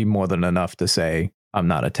 that should be more than enough to say I'm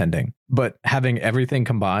not attending. But having everything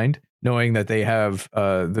combined, knowing that they have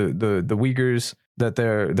the Uyghurs that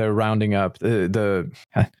they're rounding up, the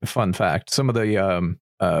fun fact, some of the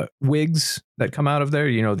wigs that come out of there,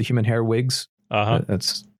 the human hair wigs,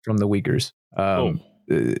 that's from the Uyghurs.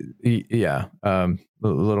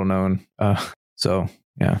 Little known. So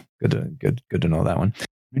yeah, good to know that one.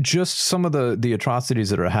 Just some of the atrocities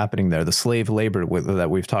that are happening there, the slave labor that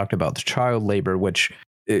we've talked about, the child labor, which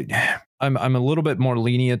I'm a little bit more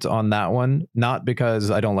lenient on that one, not because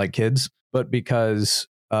I don't like kids, but because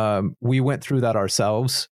we went through that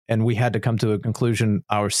ourselves and we had to come to a conclusion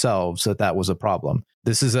ourselves that was a problem.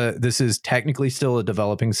 This is technically still a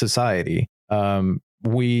developing society.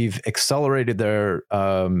 We've accelerated their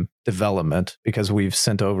development because we've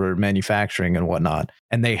sent over manufacturing and whatnot,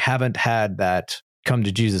 and they haven't had that come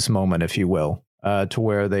to Jesus moment, if you will, to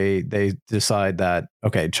where they decide that,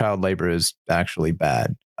 okay, child labor is actually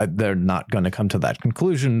bad. They're not going to come to that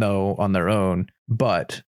conclusion, though, on their own.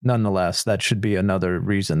 But nonetheless, that should be another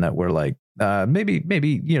reason that we're like,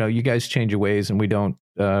 maybe you guys change your ways, and we're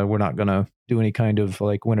not going to do any kind of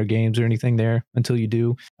like Winter Games or anything there until you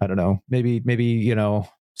do. I don't know. Maybe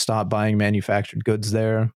stop buying manufactured goods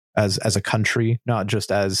there as a country, not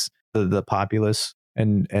just as the populace.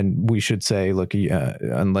 And we should say, look,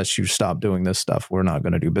 unless you stop doing this stuff, we're not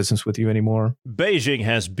going to do business with you anymore. Beijing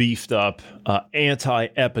has beefed up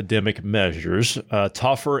anti-epidemic measures,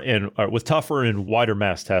 tougher and wider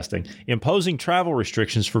mass testing, imposing travel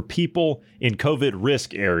restrictions for people in COVID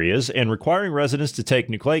risk areas, and requiring residents to take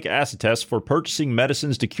nucleic acid tests for purchasing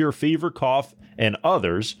medicines to cure fever, cough, and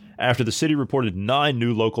others, after the city reported 9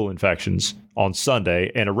 new local infections on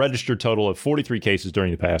Sunday and a registered total of 43 cases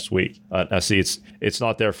during the past week. Now, see, it's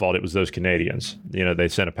not their fault. It was those Canadians. They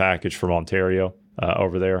sent a package from Ontario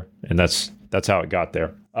over there, and that's how it got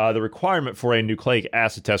there. The requirement for a nucleic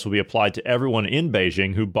acid test will be applied to everyone in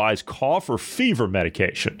Beijing who buys cough or fever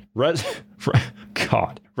medication.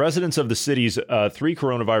 Residents of the city's 3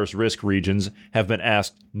 coronavirus risk regions have been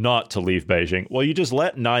asked not to leave Beijing. Well, you just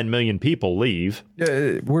let 9 million people leave.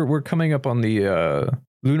 We're coming up on the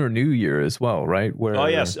Lunar New Year as well, right? Where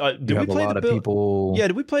yes. Did we play people? Yeah,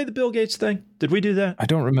 did we play the Bill Gates thing? Did we do that? I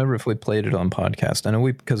don't remember if we played it on podcast. I know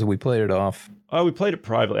because we played it off. Oh, we played it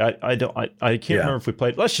privately. I can't remember if we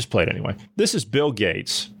played. Let's just play it anyway. This is Bill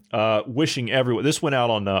Gates wishing everyone. This went out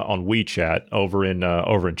on WeChat over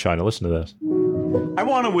in China. Listen to this. I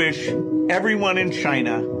want to wish everyone in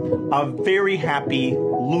China a very happy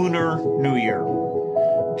Lunar New Year.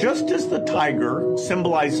 Just as the tiger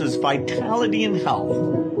symbolizes vitality and health,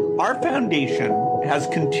 our foundation has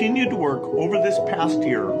continued to work over this past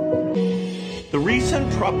year, the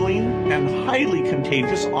recent troubling and highly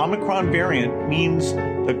contagious Omicron variant means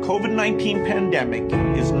the COVID-19 pandemic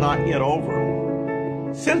is not yet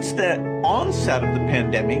over. Since the onset of the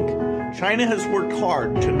pandemic, China has worked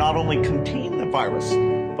hard to not only contain the virus,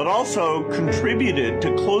 but also contributed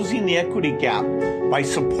to closing the equity gap by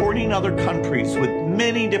supporting other countries with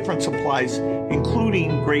many different supplies,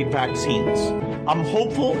 including great vaccines. I'm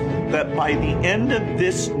hopeful that by the end of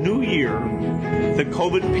this new year, the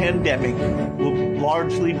COVID pandemic will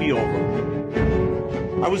largely be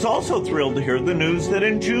over. I was also thrilled to hear the news that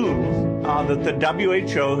in June, that the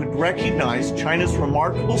WHO had recognized China's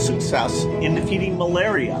remarkable success in defeating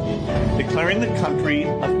malaria, declaring the country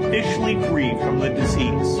officially free from the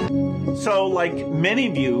disease. So, like many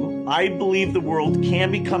of you, I believe the world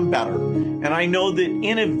can become better, and I know that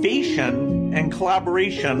innovation and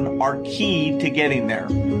collaboration are key to getting there.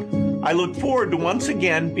 I look forward to once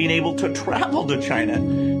again being able to travel to China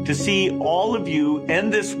to see all of you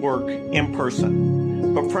and this work in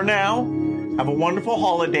person. But for now, have a wonderful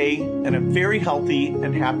holiday and a very healthy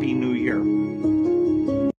and happy new year.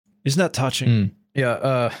 Isn't that touching?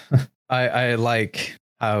 Yeah, I like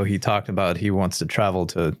how he talked about he wants to travel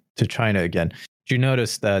to China again. Did you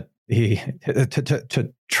notice that he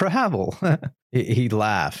to travel? he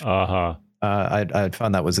laughed. I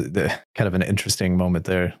found that was kind of an interesting moment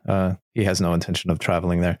there. He has no intention of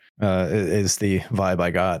traveling there. Is the vibe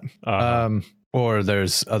I got. Or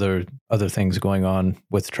there's other things going on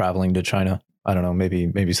with traveling to China. I don't know.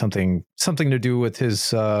 Maybe something to do with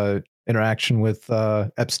his interaction with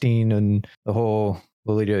Epstein and the whole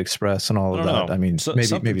Lolita Express and all of that. Know. I mean,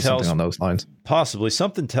 maybe something on those lines. Possibly.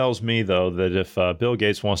 Something tells me, though, that if Bill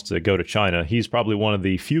Gates wants to go to China, he's probably one of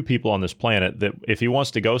the few people on this planet that if he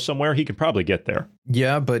wants to go somewhere, he can probably get there.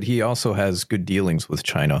 Yeah, but he also has good dealings with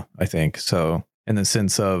China, I think. So in the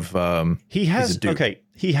sense of he is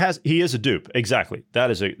a dupe. Exactly. That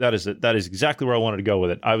is exactly where I wanted to go with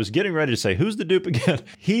it. I was getting ready to say, who's the dupe again?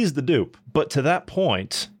 He's the dupe. But to that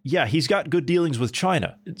point, yeah, he's got good dealings with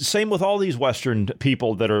China. Same with all these Western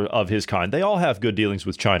people that are of his kind. They all have good dealings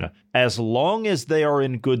with China, as long as they are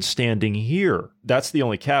in good standing here. That's the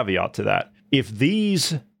only caveat to that. If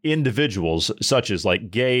these individuals, such as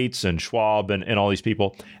like Gates and Schwab and all these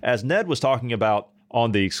people, as Ned was talking about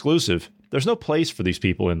on The Exclusive, there's no place for these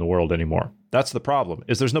people in the world anymore. That's the problem,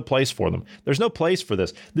 is there's no place for them. There's no place for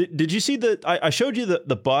this. Did you see I showed you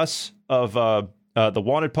the bus of the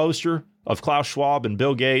wanted poster of Klaus Schwab and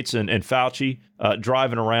Bill Gates and Fauci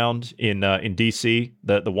driving around in D.C.,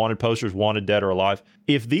 the wanted posters, wanted dead or alive.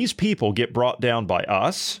 If these people get brought down by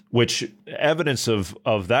us, which evidence of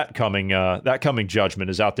that coming judgment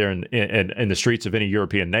is out there in the streets of any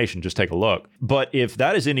European nation, just take a look. But if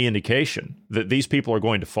that is any indication that these people are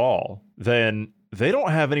going to fall, then they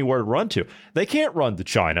don't have anywhere to run to. They can't run to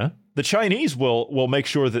China. The Chinese will make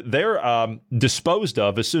sure that they're disposed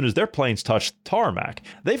of as soon as their planes touch tarmac.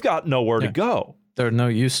 They've got nowhere to go. They're no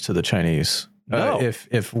use to the Chinese. No.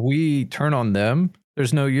 If we turn on them,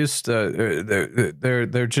 there's no use.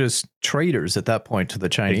 They're just traitors at that point to the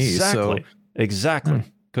Chinese. Exactly.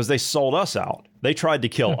 Because they sold us out. They tried to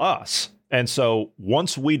kill us. And so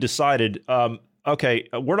once we decided, okay,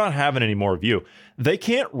 we're not having any more of you, they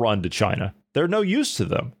can't run to China. They're no use to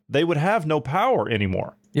them. They would have no power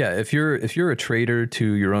anymore. Yeah, if you're a traitor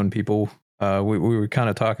to your own people, we were kind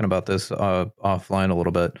of talking about this offline a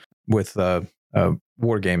little bit with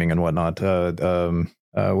wargaming and whatnot.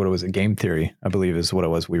 What was it? Game theory, I believe, is what it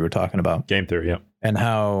was we were talking about. Game theory, yeah. And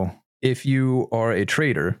how if you are a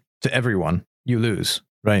traitor to everyone, you lose,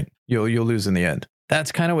 right? You'll lose in the end.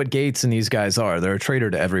 That's kind of what Gates and these guys are. They're a traitor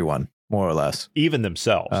to everyone, more or less. Even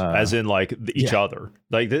themselves, as in like each other.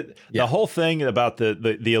 Like the whole thing about the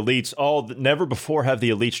elites, never before have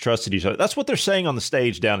the elites trusted each other. That's what they're saying on the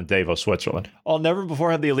stage down in Davos, Switzerland. Never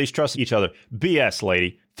before have the elites trusted each other. BS,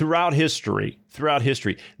 lady. Throughout history,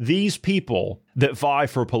 these people that vie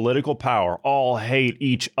for political power all hate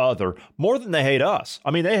each other more than they hate us.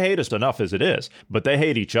 I mean, they hate us enough as it is, but they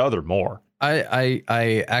hate each other more. I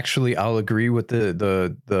actually, I'll agree with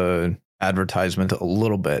the advertisement a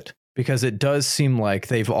little bit, because it does seem like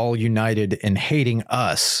they've all united in hating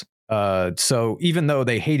us. So even though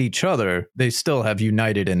they hate each other, they still have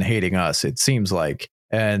united in hating us, it seems like.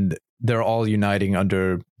 And they're all uniting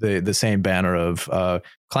under the same banner of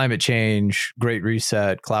climate change, Great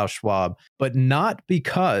Reset, Klaus Schwab, but not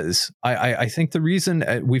because I think the reason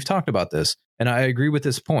we've talked about this, and I agree with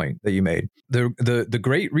this point that you made. The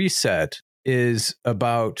Great Reset is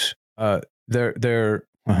about they're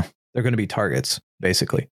going to be targets,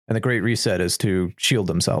 basically. And the Great Reset is to shield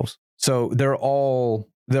themselves. So they're all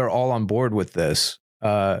they're all on board with this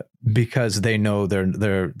because they know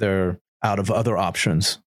they're out of other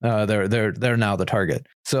options. They're now the target.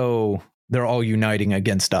 So they're all uniting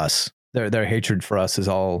against us. Their hatred for us is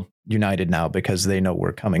all united now because they know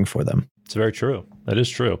we're coming for them. It's very true. That is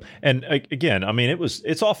true. And again, I mean,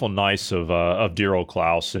 it's awful nice of dear old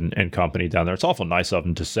Klaus and company down there. It's awful nice of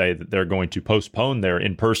them to say that they're going to postpone their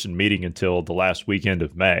in-person meeting until the last weekend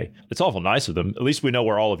of May. It's awful nice of them. At least we know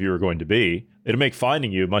where all of you are going to be. It'll make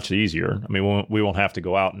finding you much easier. I mean, we won't have to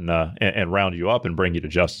go out and round you up and bring you to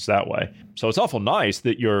justice that way. So it's awful nice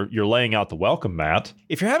that you're laying out the welcome mat.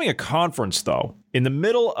 If you're having a conference, though, in the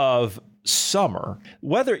middle of summer,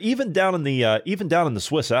 weather even down in the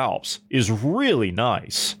Swiss Alps is really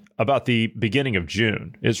nice. About the beginning of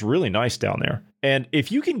June, it's really nice down there. And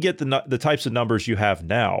if you can get the types of numbers you have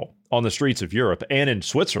now on the streets of Europe and in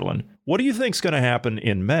Switzerland, what do you think is going to happen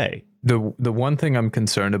in May? The one thing I'm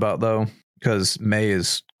concerned about, though, because May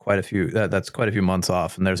is that's quite a few months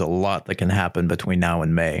off, and there's a lot that can happen between now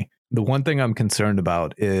and May. The one thing I'm concerned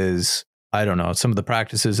about is, I don't know, some of the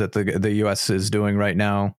practices that the U.S. is doing right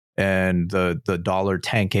now, and the dollar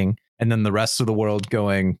tanking, and then the rest of the world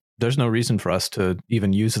going, there's no reason for us to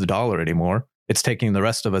even use the dollar anymore. It's taking the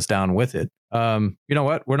rest of us down with it. You know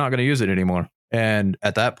what? We're not going to use it anymore. And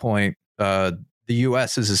at that point, the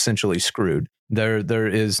U.S. is essentially screwed. There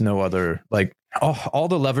is no other, like, all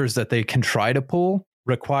the levers that they can try to pull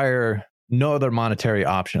require no other monetary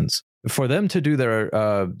options. For them to do their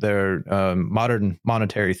modern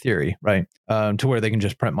monetary theory, right, to where they can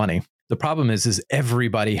just print money. The problem is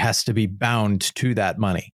everybody has to be bound to that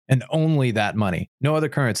money, and only that money. No other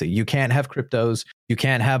currency. You can't have cryptos. You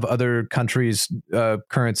can't have other countries'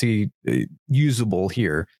 currency usable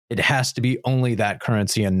here. It has to be only that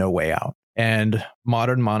currency and no way out. And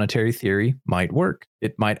modern monetary theory might work.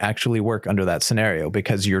 It might actually work under that scenario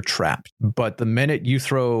because you're trapped. But the minute you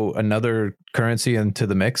throw another currency into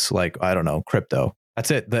the mix, like, I don't know, crypto,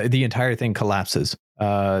 that's it. The entire thing collapses.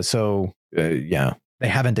 Yeah. They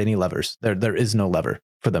haven't any levers. There is no lever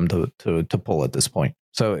for them to pull at this point.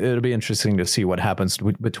 So it'll be interesting to see what happens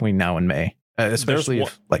between now and May, especially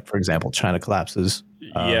if, like, for example, China collapses.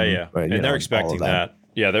 And they're expecting that.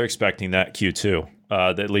 Yeah, they're expecting that Q2.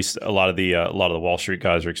 At least a lot of the Wall Street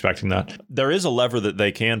guys are expecting that. There is a lever that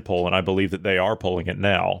they can pull, and I believe that they are pulling it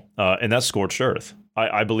now, and that's scorched earth.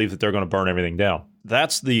 I believe that they're going to burn everything down.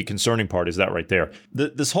 That's the concerning part, is that right there.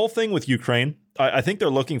 This whole thing with Ukraine, I think they're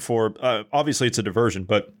looking for, obviously it's a diversion,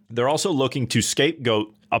 but they're also looking to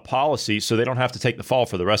scapegoat a policy so they don't have to take the fall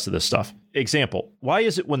for the rest of this stuff. Example, why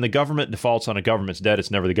is it when the government defaults on a government's debt, it's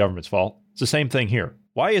never the government's fault? It's the same thing here.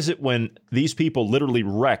 Why is it when these people literally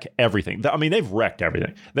wreck everything? I mean, they've wrecked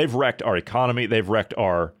everything. They've wrecked our economy. They've wrecked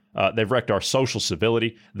our social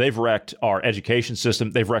civility. They've wrecked our education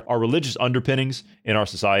system. They've wrecked our religious underpinnings in our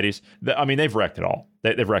societies. I mean, they've wrecked it all.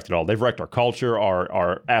 They've wrecked it all. They've wrecked our culture,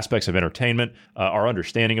 our aspects of entertainment, our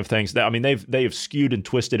understanding of things. I mean, they have skewed and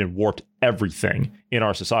twisted and warped everything in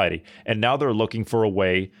our society. And now they're looking for a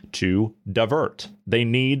way to divert. They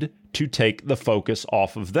need to take the focus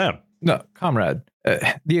off of them. No, comrade,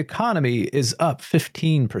 the economy is up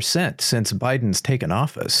 15% since Biden's taken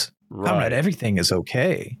office. Right. Comrade, everything is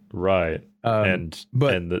okay. Right. And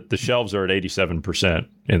the shelves are at 87%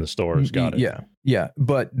 in the stores. Got it. Yeah.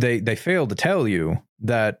 But they failed to tell you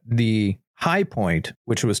that the high point,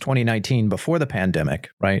 which was 2019 before the pandemic,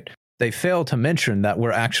 right? They failed to mention that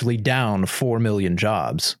we're actually down 4 million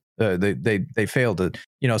jobs. They failed to,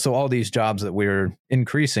 so all these jobs that we're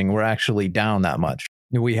increasing, we're actually down that much.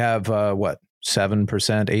 We have 7%,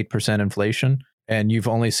 8% inflation. And you've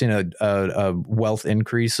only seen a wealth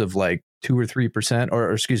increase of like 2 or 3%,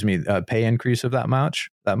 or excuse me, pay increase of that much.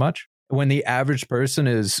 When the average person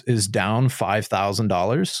is down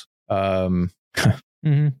 $5,000.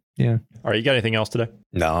 Mm-hmm, yeah. All right, you got anything else today?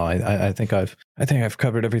 No, I think I've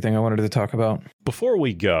covered everything I wanted to talk about. Before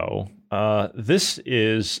we go, this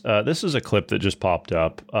is a clip that just popped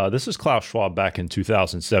up. This is Klaus Schwab back in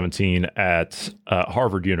 2017 at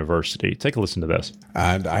Harvard University. Take a listen to this.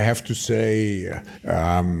 And I have to say,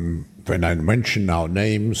 when I mention now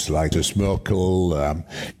names like this Merkel,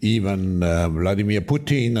 even Vladimir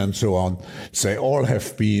Putin and so on, they all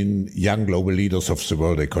have been young global leaders of the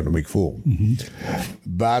World Economic Forum. Mm-hmm.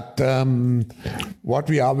 But what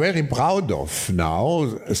we are very proud of now,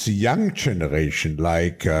 the young generation,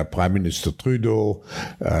 like Prime Minister Trudeau,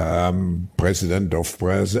 President of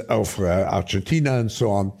Argentina and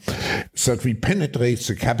so on, that we penetrate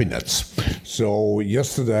the cabinets. So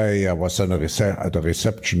yesterday I was at a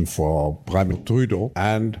reception for or Prime Minister Trudeau.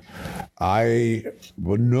 And I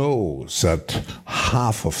know that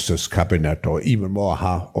half of this cabinet, or even more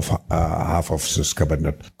half of this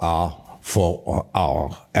cabinet, are for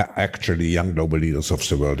our actually young global leaders of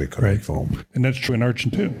the World Economic Forum. And that's true in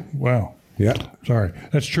Argentina. Wow. Yeah. Sorry.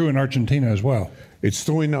 That's true in Argentina as well. It's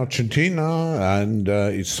true in Argentina, and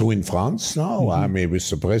it's true in France now. I'm with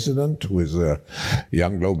the president, who is a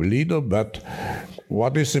young global leader. But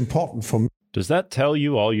what is important for me... Does that tell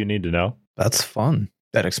you all you need to know? That's fun.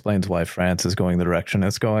 That explains why France is going the direction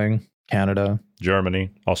it's going. Canada.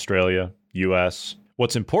 Germany, Australia, U.S.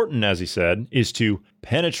 What's important, as he said, is to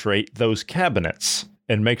penetrate those cabinets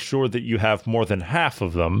and make sure that you have more than half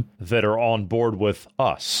of them that are on board with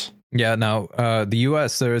us. Yeah, now, the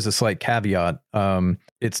U.S., there is a slight caveat.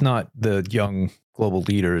 It's not the young global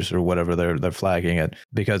leaders or whatever they're flagging it,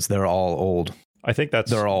 because they're all old. I think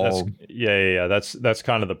that's That's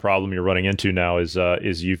kind of the problem you're running into now is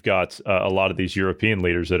you've got a lot of these European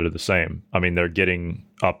leaders that are the same. I mean, they're getting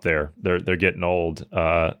up there. They're getting old.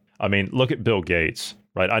 I mean, look at Bill Gates.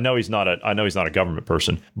 Right. I know he's not a government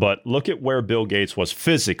person, but look at where Bill Gates was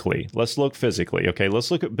physically. Let's look physically. OK, let's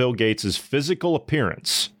look at Bill Gates's physical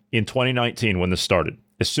appearance in 2019 when this started.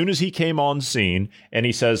 As soon as he came on scene and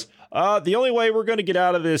he says, the only way we're going to get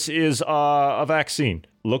out of this is a vaccine.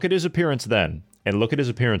 Look at his appearance then and look at his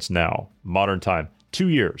appearance now. Modern time. 2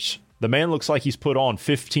 years. The man looks like he's put on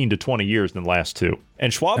 15 to 20 years in the last 2.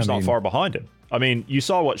 And Schwab's not far behind him. I mean, you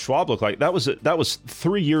saw what Schwab looked like. That was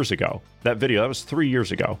 3 years ago. That video, that was 3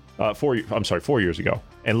 years ago. 4 years ago.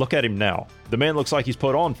 And look at him now. The man looks like he's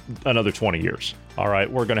put on another 20 years. All right,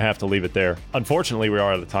 we're going to have to leave it there. Unfortunately, we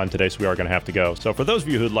are out of time today, so we are going to have to go. So for those of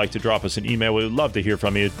you who'd like to drop us an email, we would love to hear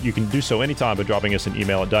from you. You can do so anytime by dropping us an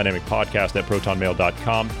email at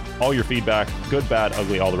dynamicpodcast@protonmail.com. All your feedback, good, bad,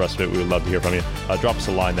 ugly, all the rest of it, we would love to hear from you. Drop us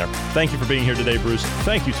a line there. Thank you for being here today, Bruce.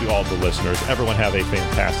 Thank you to all the listeners. Everyone have a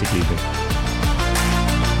fantastic evening.